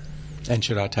adults. And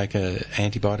should I take an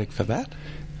antibiotic for that?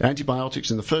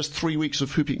 Antibiotics in the first 3 weeks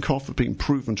of whooping cough have been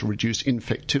proven to reduce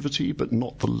infectivity, but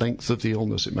not the length of the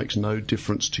illness. It makes no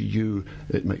difference to you.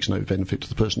 It makes no benefit to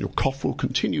the person. Your cough will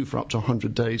continue for up to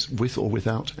 100 days with or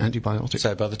without antibiotics.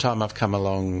 So by the time I've come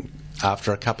along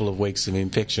after a couple of weeks of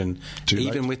infection,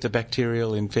 even with the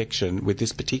bacterial infection, with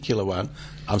this particular one,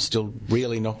 I'm still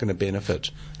really not going to benefit,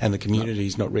 and the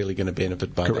community's not really going to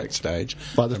benefit by that stage.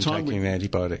 By the time taking an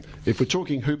antibiotic. If we're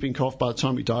talking whooping cough, by the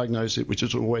time we diagnose it, which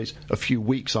is always a few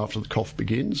weeks after the cough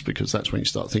begins, because that's when you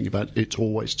start thinking about it, it's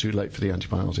always too late for the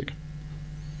antibiotic.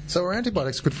 So are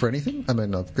antibiotics good for anything? I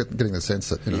mean, I'm getting the sense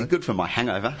that, You're good for my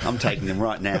hangover. I'm taking them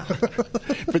right now.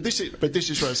 But this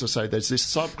is where, as I say, there's this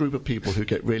subgroup of people who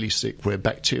get really sick where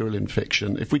bacterial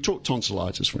infection, if we talk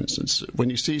tonsillitis, for instance, when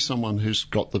you see someone who's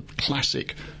got the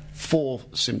classic 4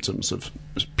 symptoms of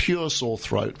pure sore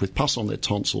throat with pus on their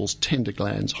tonsils, tender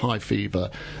glands, high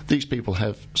fever, these people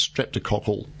have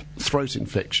streptococcal throat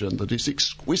infection that is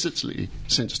exquisitely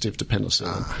sensitive to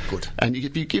penicillin. Good. And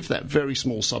if you give that very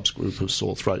small subgroup of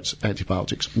sore throats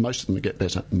antibiotics, most of them get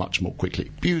better much more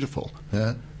quickly. Beautiful.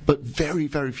 Yeah. But very,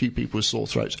 very few people with sore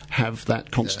throats have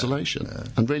that constellation. Yeah.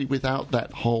 And really, without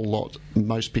that whole lot,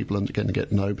 most people are going to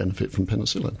get no benefit from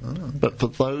penicillin. Oh. But for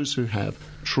those who have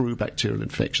true bacterial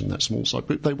infection, that small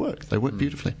subgroup, they work. They work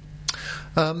beautifully.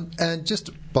 And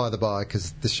just by the by,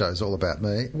 because this show's all about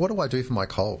me, what do I do for my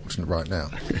cold right now?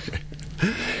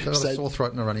 I've got a sore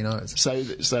throat and a runny nose. So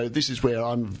this is where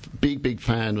I'm a big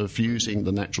fan of using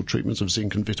the natural treatments of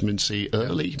zinc and vitamin C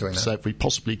early. So if we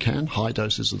possibly can, high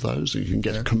doses of those. You can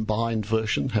get a combined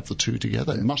version, have the two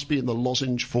together. It must be in the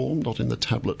lozenge form, not in the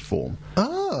tablet form.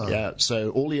 Oh. Yeah, so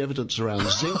all the evidence around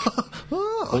zinc...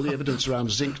 All the evidence around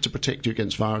zinc to protect you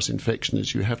against virus infection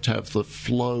is you have to have the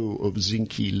flow of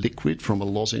zinky liquid from a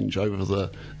lozenge over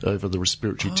the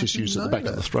respiratory tissues at the back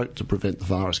of the throat to prevent the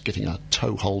virus getting a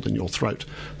toehold in your throat.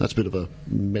 That's a bit of a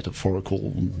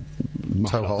metaphorical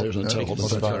toehold. There's a toehold.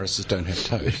 Because the viruses don't have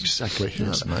toes. Exactly.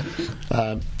 Yes.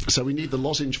 So we need the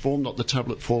lozenge form, not the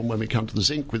tablet form. When we come to the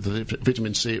zinc with the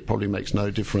vitamin C, it probably makes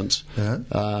no difference. Yeah.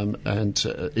 And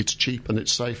it's cheap and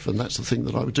it's safe, and that's the thing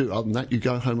that I would do. Other than that, you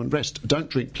go home and rest.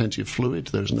 Don't drink plenty of fluid.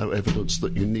 There's no evidence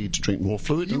that you need to drink more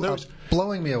fluid. You are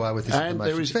blowing me away with this information. And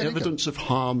there is evidence of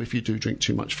harm if you do drink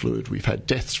too much fluid. We've had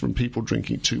deaths from people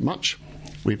drinking too much.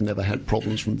 We've never had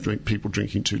problems from people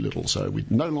drinking too little. So we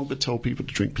no longer tell people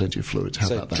to drink plenty of fluids. How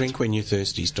about that? Drink when you're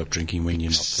thirsty, stop drinking when you're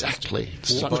not thirsty.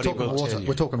 Exactly.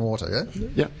 We're talking water, yeah?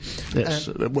 Yeah. Yes.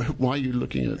 Why are you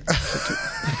looking at...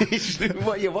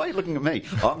 Why are you looking at me?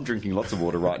 I'm drinking lots of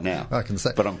water right now. I can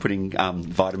say. But I'm putting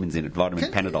vitamins in it,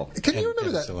 Panadol. Can you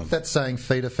remember that saying,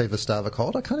 feed a fever, starve a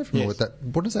cold? I can't even remember what that...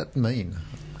 What does that mean?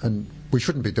 And we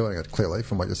shouldn't be doing it, clearly,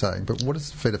 from what you're saying. But what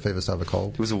does feed a fever, starve a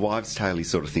cold? It was a wives' tale-y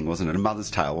sort of thing, wasn't it? A mother's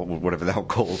tale, whatever they were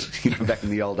called, back in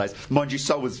the old days. Mind you,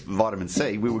 so was vitamin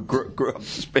C. We grew up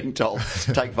being told,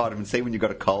 take vitamin C when you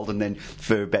got a cold, and then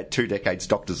for about 2 decades,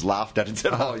 doctors laughed at it and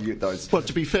said, those... Well,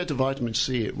 to be fair to vitamin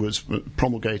C, it was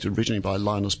promulgated originally by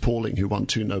Linus Pauling, who won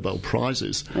 2 Nobel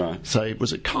Prizes. Right. So it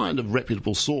was a kind of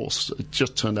reputable source. It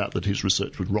just turned out that his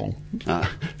research was wrong.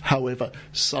 However,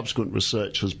 subsequent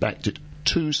research has backed it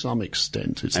to some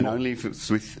extent. Only if it's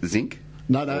with zinc?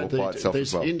 No,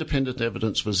 there's independent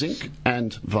evidence for zinc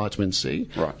and vitamin C.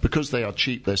 Right. Because they are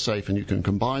cheap, they're safe, and you can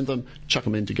combine them. Chuck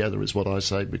them in together is what I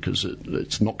say, because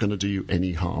it's not going to do you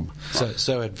any harm.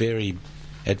 So at very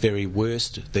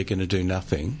worst, they're going to do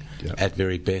nothing. Yeah. At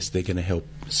very best, they're going to help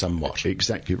somewhat.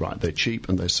 Exactly right. They're cheap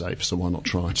and they're safe, so why not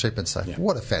try? Cheap and safe. Yeah.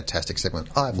 What a fantastic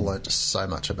segment. I've learnt so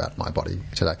much about my body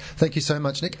today. Thank you so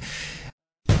much, Nick.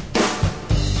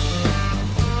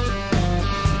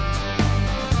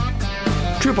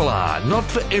 Triple R, not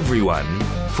for everyone,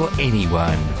 for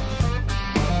anyone.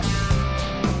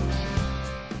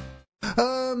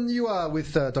 You are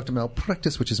with Dr.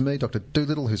 Malpractice, which is me, Dr.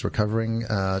 Dolittle, who's recovering,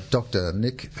 Dr.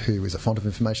 Nick, who is a font of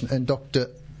information, and Dr.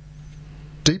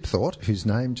 Deepthought, whose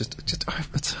name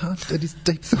it's hard. It is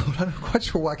Deepthought. I'm not quite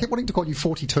sure why. I keep wanting to call you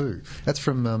 42. That's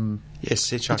from yes,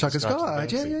 Hitchhiker's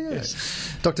Guide. Yeah.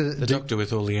 Yes. The doctor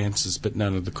with all the answers, but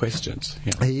none of the questions.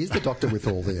 Yeah. He is the doctor with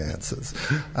all the answers.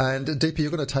 And Deepa, you're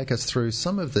going to take us through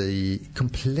some of the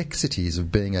complexities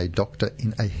of being a doctor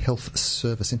in a health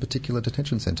service, in particular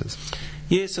detention centres.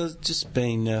 Yes, I've just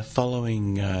been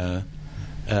following the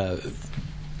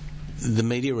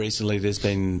media recently. There's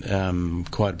been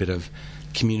quite a bit of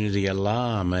community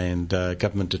alarm and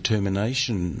government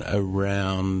determination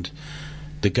around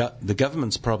the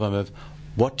government's problem of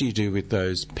what do you do with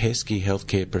those pesky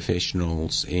healthcare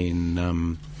professionals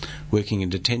in working in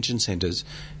detention centres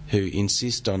who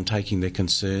insist on taking their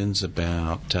concerns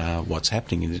about what's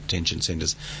happening in detention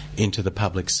centres into the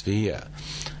public sphere.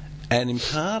 And in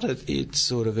part it's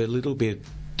sort of a little bit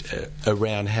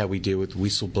around how we deal with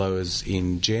whistleblowers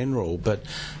in general, but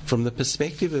from the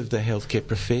perspective of the healthcare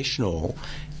professional,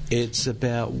 it's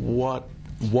about what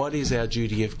is our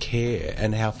duty of care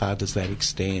and how far does that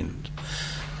extend.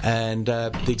 And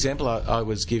the example I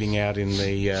was giving out in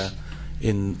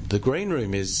the green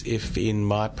room is if in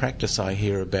my practice I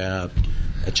hear about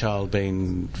a child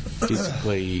being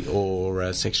physically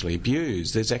or sexually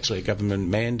abused, there's actually a government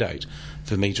mandate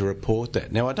for me to report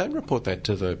that. Now, I don't report that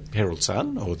to the Herald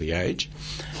Sun or The Age,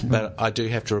 but I do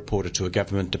have to report it to a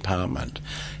government department.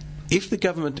 If the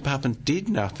government department did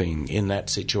nothing in that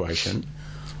situation,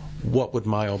 what would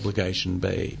my obligation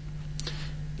be?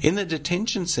 In the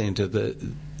detention centre,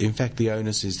 in fact, the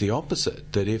onus is the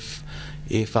opposite, that if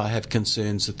I have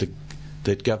concerns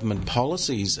that government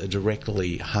policies are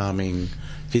directly harming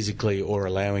physically or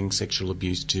allowing sexual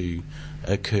abuse to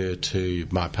occur to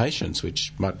my patients,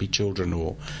 which might be children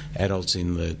or adults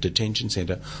in the detention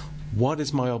centre, what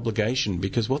is my obligation?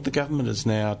 Because what the government is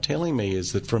now telling me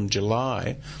is that from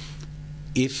July,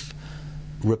 if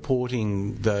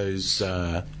reporting those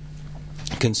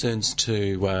concerns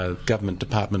to government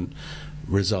department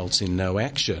results in no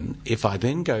action, if I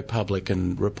then go public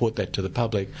and report that to the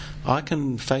public, I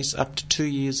can face up to 2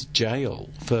 years jail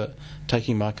for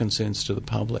taking my concerns to the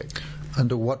public.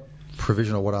 Under what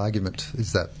provision or what argument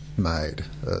is that made?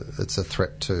 It's a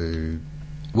threat to...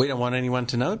 We don't want anyone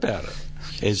to know about it.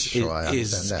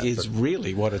 Is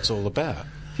really what it's all about.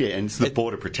 Yeah, and it's the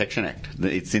Border Protection Act.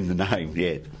 It's in the name,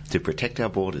 to protect our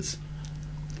borders.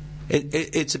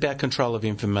 It's about control of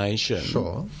information.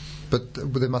 Sure. But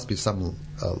there must be some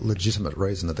legitimate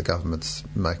reason that the government's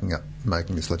making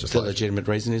this legislation. The legitimate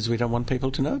reason is we don't want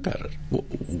people to know about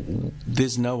it.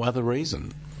 There's no other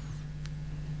reason.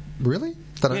 Really?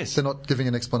 Yes. They're not giving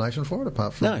an explanation for it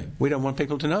apart from... No, we don't want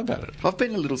people to know about it. I've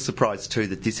been a little surprised too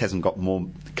that this hasn't got more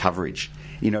coverage.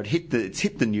 It's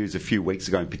hit the news a few weeks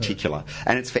ago in particular,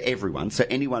 and it's for everyone. So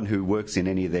anyone who works in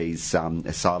any of these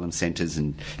asylum centres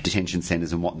and detention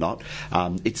centres and whatnot,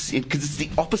 because it's the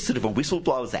opposite of a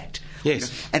Whistleblowers Act.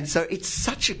 Yes. And so it's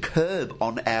such a curb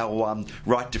on our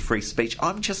right to free speech.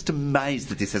 I'm just amazed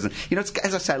that this hasn't... it's,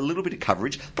 as I say, a little bit of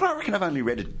coverage, but I reckon I've only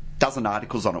read a dozen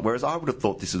articles on it, whereas I would have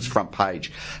thought this was front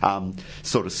page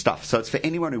sort of stuff. So it's for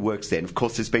anyone who works there. And of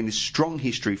course, there's been this strong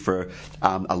history for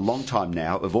a long time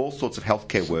now of all sorts of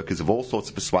healthcare workers, of all sorts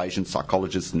of persuasions,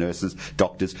 psychologists, nurses,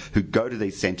 doctors, who go to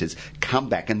these centres, come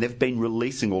back, and they've been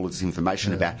releasing all of this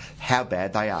information about how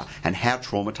bad they are and how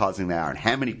traumatising they are and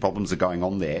how many problems are going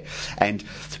on there. And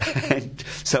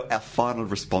so our final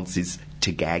response is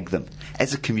to gag them.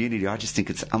 As a community, I just think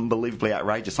it's unbelievably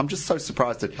outrageous. I'm just so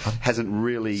surprised it hasn't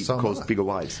really caused bigger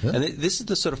waves. Yeah. And this is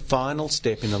the sort of final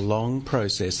step in a long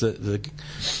process.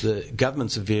 The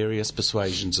governments of various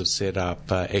persuasions have set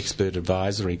up expert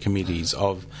advisory committees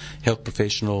of health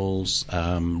professionals,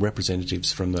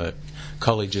 representatives from the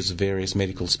colleges of various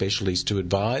medical specialties to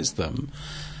advise them.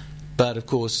 But, of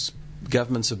course,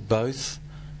 governments of both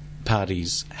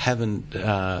parties haven't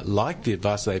liked the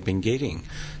advice they've been getting,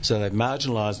 so they've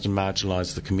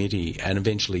marginalised the committee and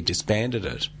eventually disbanded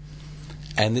it.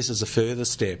 And this is a further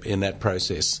step in that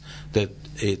process, that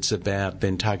it's about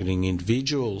then targeting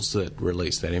individuals that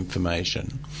release that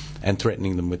information and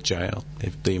threatening them with jail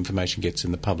if the information gets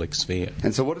in the public sphere.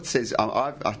 And so what it says,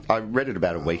 I read it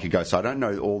about a week ago, so I don't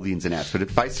know all the ins and outs,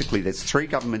 but basically there's 3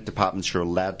 government departments you're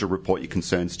allowed to report your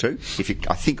concerns to.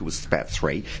 I think it was about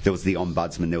 3. There was the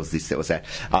Ombudsman, there was this, there was that.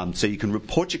 So you can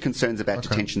report your concerns about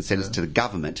detention centres to the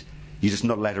government. You're just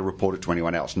not allowed to report it to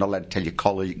anyone else. You're not allowed to tell your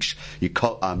college,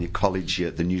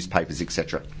 the newspapers,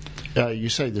 etc. You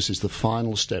say this is the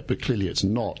final step, but clearly it's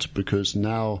not, because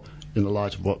now, in the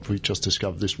light of what we've just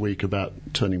discovered this week about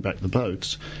turning back the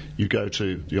boats, you go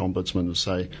to the Ombudsman and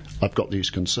say, I've got these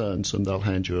concerns, and they'll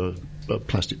hand you a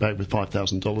plastic bag with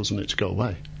 $5,000 in it to go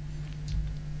away.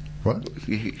 What?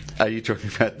 Are you talking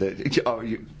about the... Oh,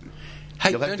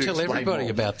 hey, don't tell everybody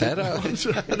about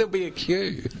that. There'll be a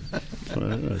queue.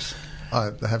 Well, yes.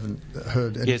 I haven't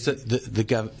heard any... Yes,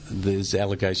 there's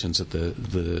allegations that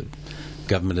the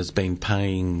government has been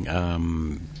paying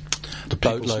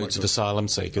boatloads of asylum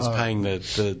seekers, paying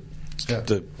the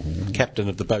captain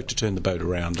of the boat to turn the boat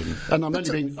around. And I'm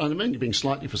only being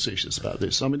slightly facetious about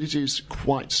this. I mean, it is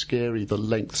quite scary the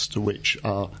lengths to which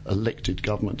our elected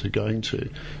government are going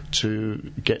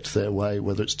to get their way,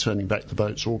 whether it's turning back the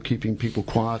boats or keeping people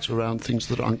quiet around things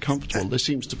that are uncomfortable. There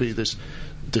seems to be this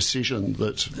decision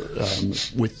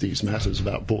that with these matters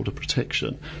about border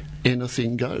protection,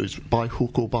 anything goes, by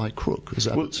hook or by crook, as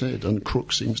Abbott said, and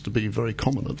crook seems to be very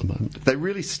common at the moment. They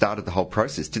really started the whole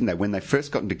process, didn't they? When they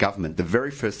first got into government, the very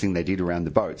first thing they did around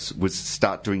the boats was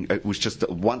start doing, it was just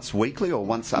once weekly or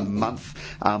once a month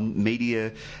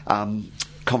media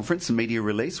conference and media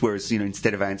release, whereas,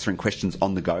 instead of answering questions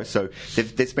on the go. So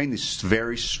there's been this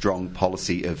very strong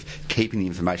policy of keeping the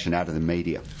information out of the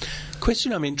media.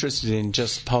 Question I'm interested in,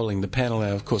 just polling the panel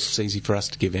now. Of course, it's easy for us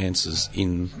to give answers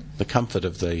in the comfort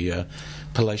of the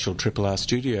palatial Triple R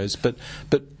studios, but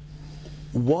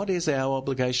what is our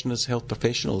obligation as health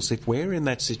professionals if we're in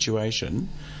that situation?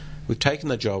 We've taken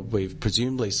the job, we've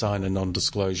presumably signed a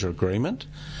non-disclosure agreement,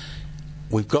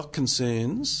 we've got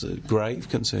concerns, grave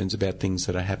concerns about things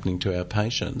that are happening to our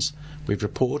patients, we've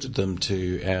reported them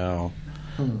to our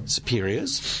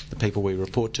superiors, the people we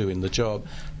report to in the job,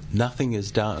 nothing is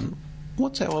done.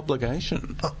 What's our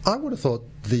obligation? I would have thought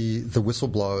the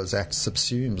Whistleblowers Act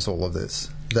subsumes all of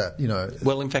this.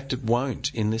 Well, in fact, it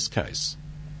won't in this case.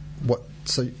 What?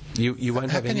 So you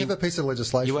won't have any. How can you have a piece of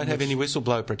legislation? You won't have any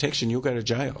whistleblower protection. You'll go to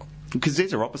jail. Because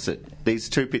these are opposite. These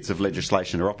two bits of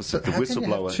legislation are opposite. But how can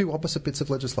you have two opposite bits of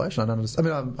legislation? I don't understand.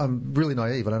 I mean, I'm really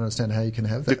naive. I don't understand how you can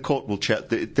have that. The court will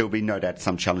there will be no doubt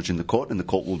some challenge in the court, and the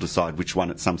court will decide which one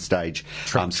at some stage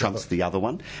trumps the other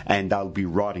one. And they'll be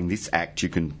writing this act, you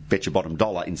can bet your bottom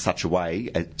dollar, in such a way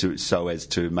so as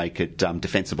to make it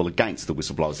defensible against the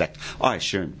Whistleblowers Act, I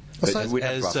assume.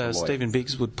 As Stephen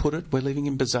Biggs would put it, we're living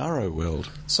in bizarro world.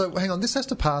 So, hang on, this has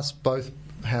to pass both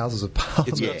houses of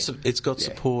Parliament. It's got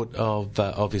support of,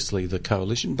 obviously, the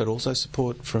Coalition, but also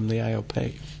support from the ALP.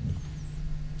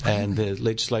 And the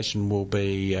legislation will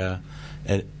be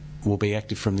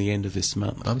active from the end of this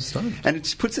month. I'm stunned. And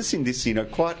it puts us in this,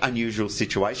 quite unusual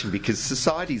situation, because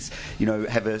societies,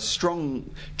 have a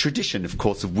strong tradition, of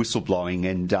course, of whistleblowing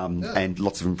and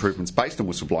lots of improvements based on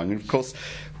whistleblowing. And, of course,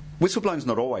 whistleblowing's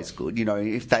not always good.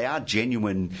 If they are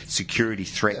genuine security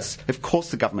threats, of course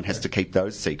the government has to keep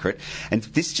those secret. And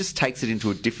this just takes it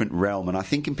into a different realm. And I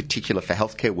think in particular for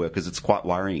healthcare workers, it's quite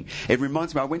worrying. It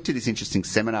reminds me, I went to this interesting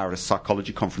seminar at a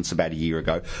psychology conference about a year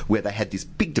ago where they had this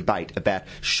big debate about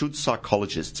should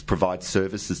psychologists provide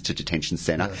services to detention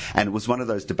centre. Yeah. And it was one of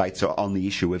those debates on the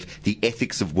issue of the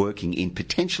ethics of working in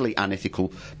potentially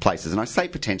unethical places. And I say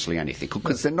potentially unethical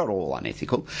because they're not all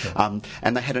unethical. Yeah.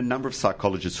 And they had a number of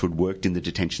psychologists who worked in the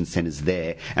detention centres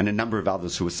there, and a number of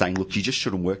others who were saying, look, you just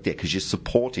shouldn't work there because you're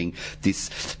supporting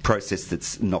this process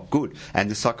that's not good.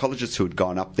 And the psychologists who had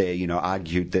gone up there,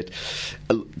 argued that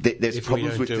there's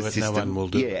problems with the system. No one will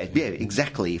do it. Yeah,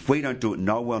 exactly. If we don't do it,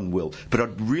 no one will. But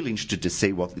I'm really interested to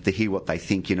hear what they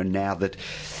think, now that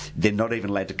they're not even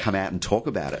allowed to come out and talk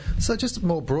about it. So just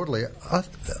more broadly,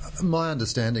 my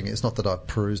understanding is, not that I've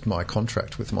perused my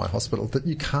contract with my hospital, that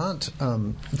you can't,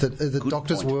 that the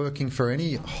doctors working for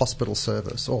any hospital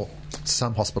service, or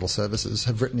some hospital services,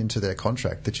 have written into their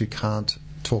contract that you can't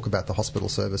talk about the hospital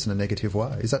service in a negative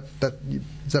way. Is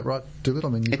that right,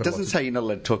 Dolittle? I mean, it doesn't say you're not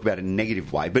allowed to talk about it in a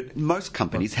negative way, but most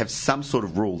companies have some sort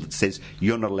of rule that says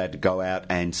you're not allowed to go out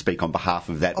and speak on behalf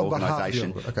of that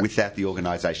organisation without the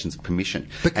organisation's permission.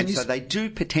 And so they do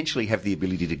potentially have the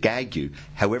ability to gag you.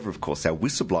 However, of course, our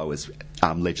whistleblowers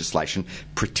legislation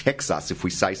protects us if we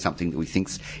say something that we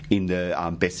think's in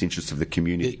the best interest of the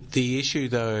community. The issue,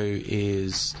 though,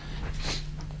 is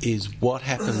what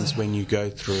happens when you go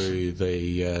through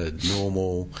the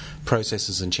normal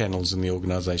processes and channels in the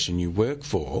organisation you work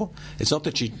for. It's not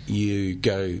that you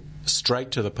go straight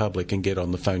to the public and get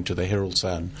on the phone to the Herald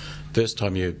Sun first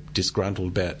time you're disgruntled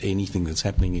about anything that's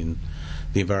happening in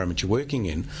the environment you're working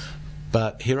in.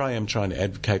 But here I am trying to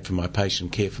advocate for my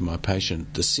patient, care for my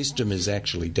patient. The system is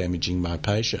actually damaging my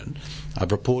patient.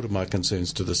 I've reported my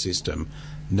concerns to the system.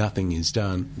 Nothing is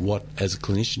done. What, as a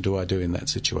clinician, do I do in that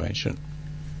situation?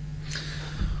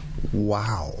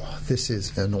 Wow, this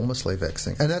is enormously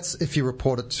vexing. And that's if you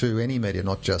report it to any media,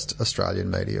 not just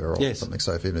Australian media or something.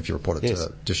 So even if you report it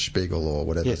to Der Spiegel or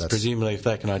whatever. Yes, presumably if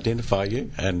they can identify you,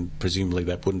 and presumably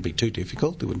that wouldn't be too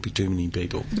difficult, there wouldn't be too many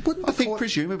people. I think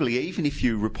presumably even if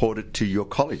you report it to your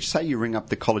college, say you ring up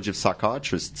the College of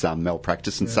Psychiatrists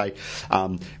Malpractice and say,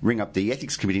 ring up the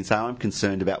Ethics Committee and say, I'm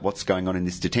concerned about what's going on in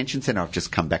this detention centre I've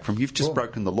just come back from. You've just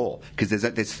broken the law. Because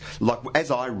there's like,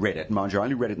 as I read it, mind you, I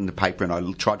only read it in the paper and I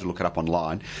tried to look it up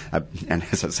online, and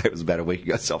as I say, it was about a week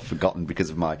ago, so I've forgotten because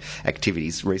of my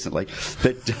activities recently.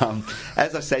 But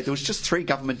as I say, there was just 3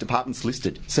 government departments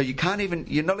listed, so you can't even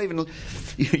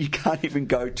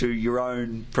go to your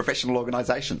own professional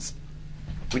organisations,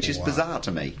 which is bizarre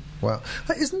to me. Wow.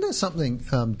 Isn't there something,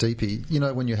 Deepy,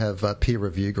 when you have peer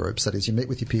review groups, that is, you meet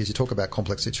with your peers, you talk about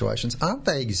complex situations, aren't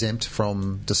they exempt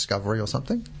from discovery or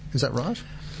something? Is that right?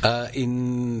 It's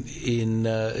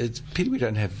a pity we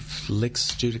don't have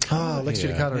Lex Judicata. Oh, Lex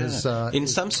Judicata is... in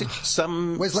some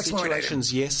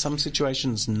situations, yes, some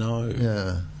situations, no.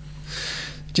 Yeah.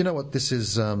 Do you know what this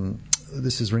is...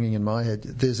 this is ringing in my head.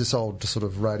 There's this old sort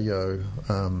of radio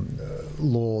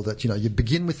law that, you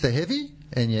begin with the heavy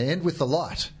and you end with the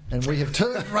light. And we have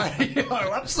turned radio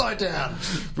upside down.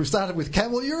 We've started with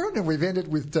camel urine and we've ended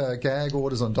with gag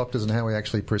orders on doctors and how we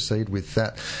actually proceed with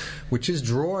that, which is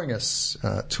drawing us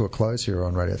to a close here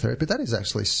on Radiotherapy. But that is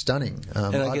actually stunning.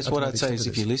 And I guess what I'd say is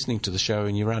if you're listening to the show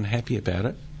and you're unhappy about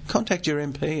it, contact your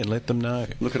MP and let them know.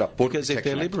 Look it up. Because if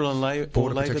they're Liberal and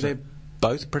Labor,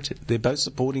 they're both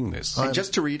supporting this. And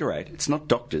just to reiterate, it's not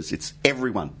doctors, it's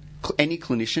everyone. Any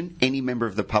clinician, any member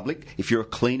of the public. If you're a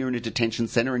cleaner in a detention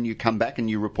centre and you come back and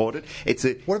you report it,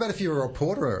 What about if you're a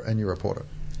reporter and you report it?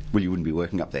 Well, you wouldn't be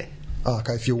working up there. Oh,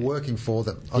 okay, if you're working for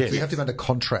them. Yes. You have to be under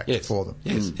contract for them.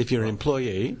 Yes, if you're an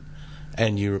employee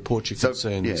and you report your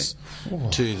concerns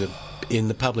in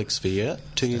the public sphere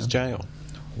to his jail.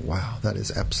 Wow, that is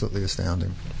absolutely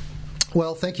astounding.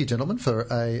 Well, thank you, gentlemen, for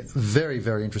a very,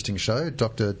 very interesting show.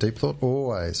 Dr. Deepthought,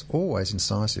 always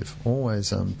incisive,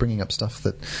 always bringing up stuff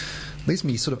that leaves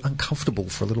me sort of uncomfortable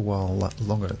for a little while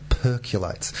longer. It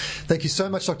percolates. Thank you so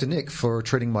much, Dr. Nick, for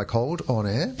treating my cold on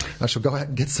air. I shall go out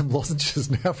and get some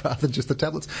lozenges now rather than just the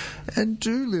tablets. And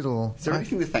Dolittle. Is there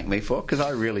anything to thank me for? Because I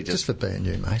really just for being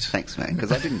you, mate. Thanks, mate,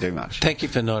 because I didn't do much. Thank you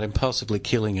for not impulsively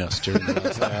killing us during the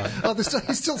last hour.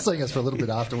 He's still seeing us for a little bit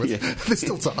afterwards. There's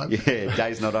still time. Yeah,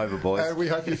 day's not over, boys. And we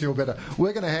hope you feel better.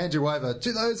 We're going to hand you over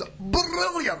to those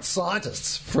brilliant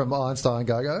scientists from Einstein A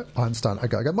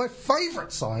Go-Go, my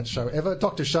favourite science show ever.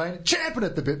 Dr. Shane, champing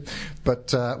at the bit.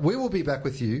 But we will be back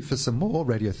with you for some more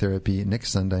Radiotherapy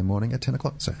next Sunday morning at 10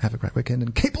 o'clock. So have a great weekend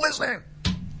and keep listening.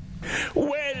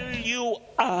 Well, you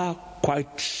are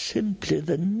quite simply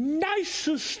the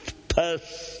nicest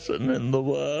person in the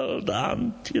world,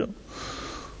 aren't you?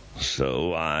 So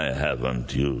why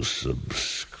haven't you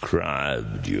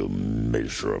subscribed, you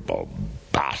miserable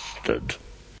bastard?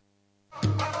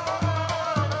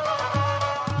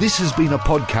 This has been a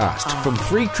podcast from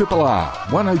 3RRR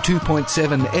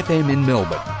 102.7 FM in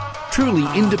Melbourne. Truly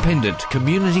independent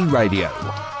community radio.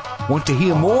 Want to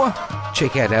hear more?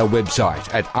 Check out our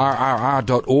website at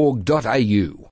rrr.org.au.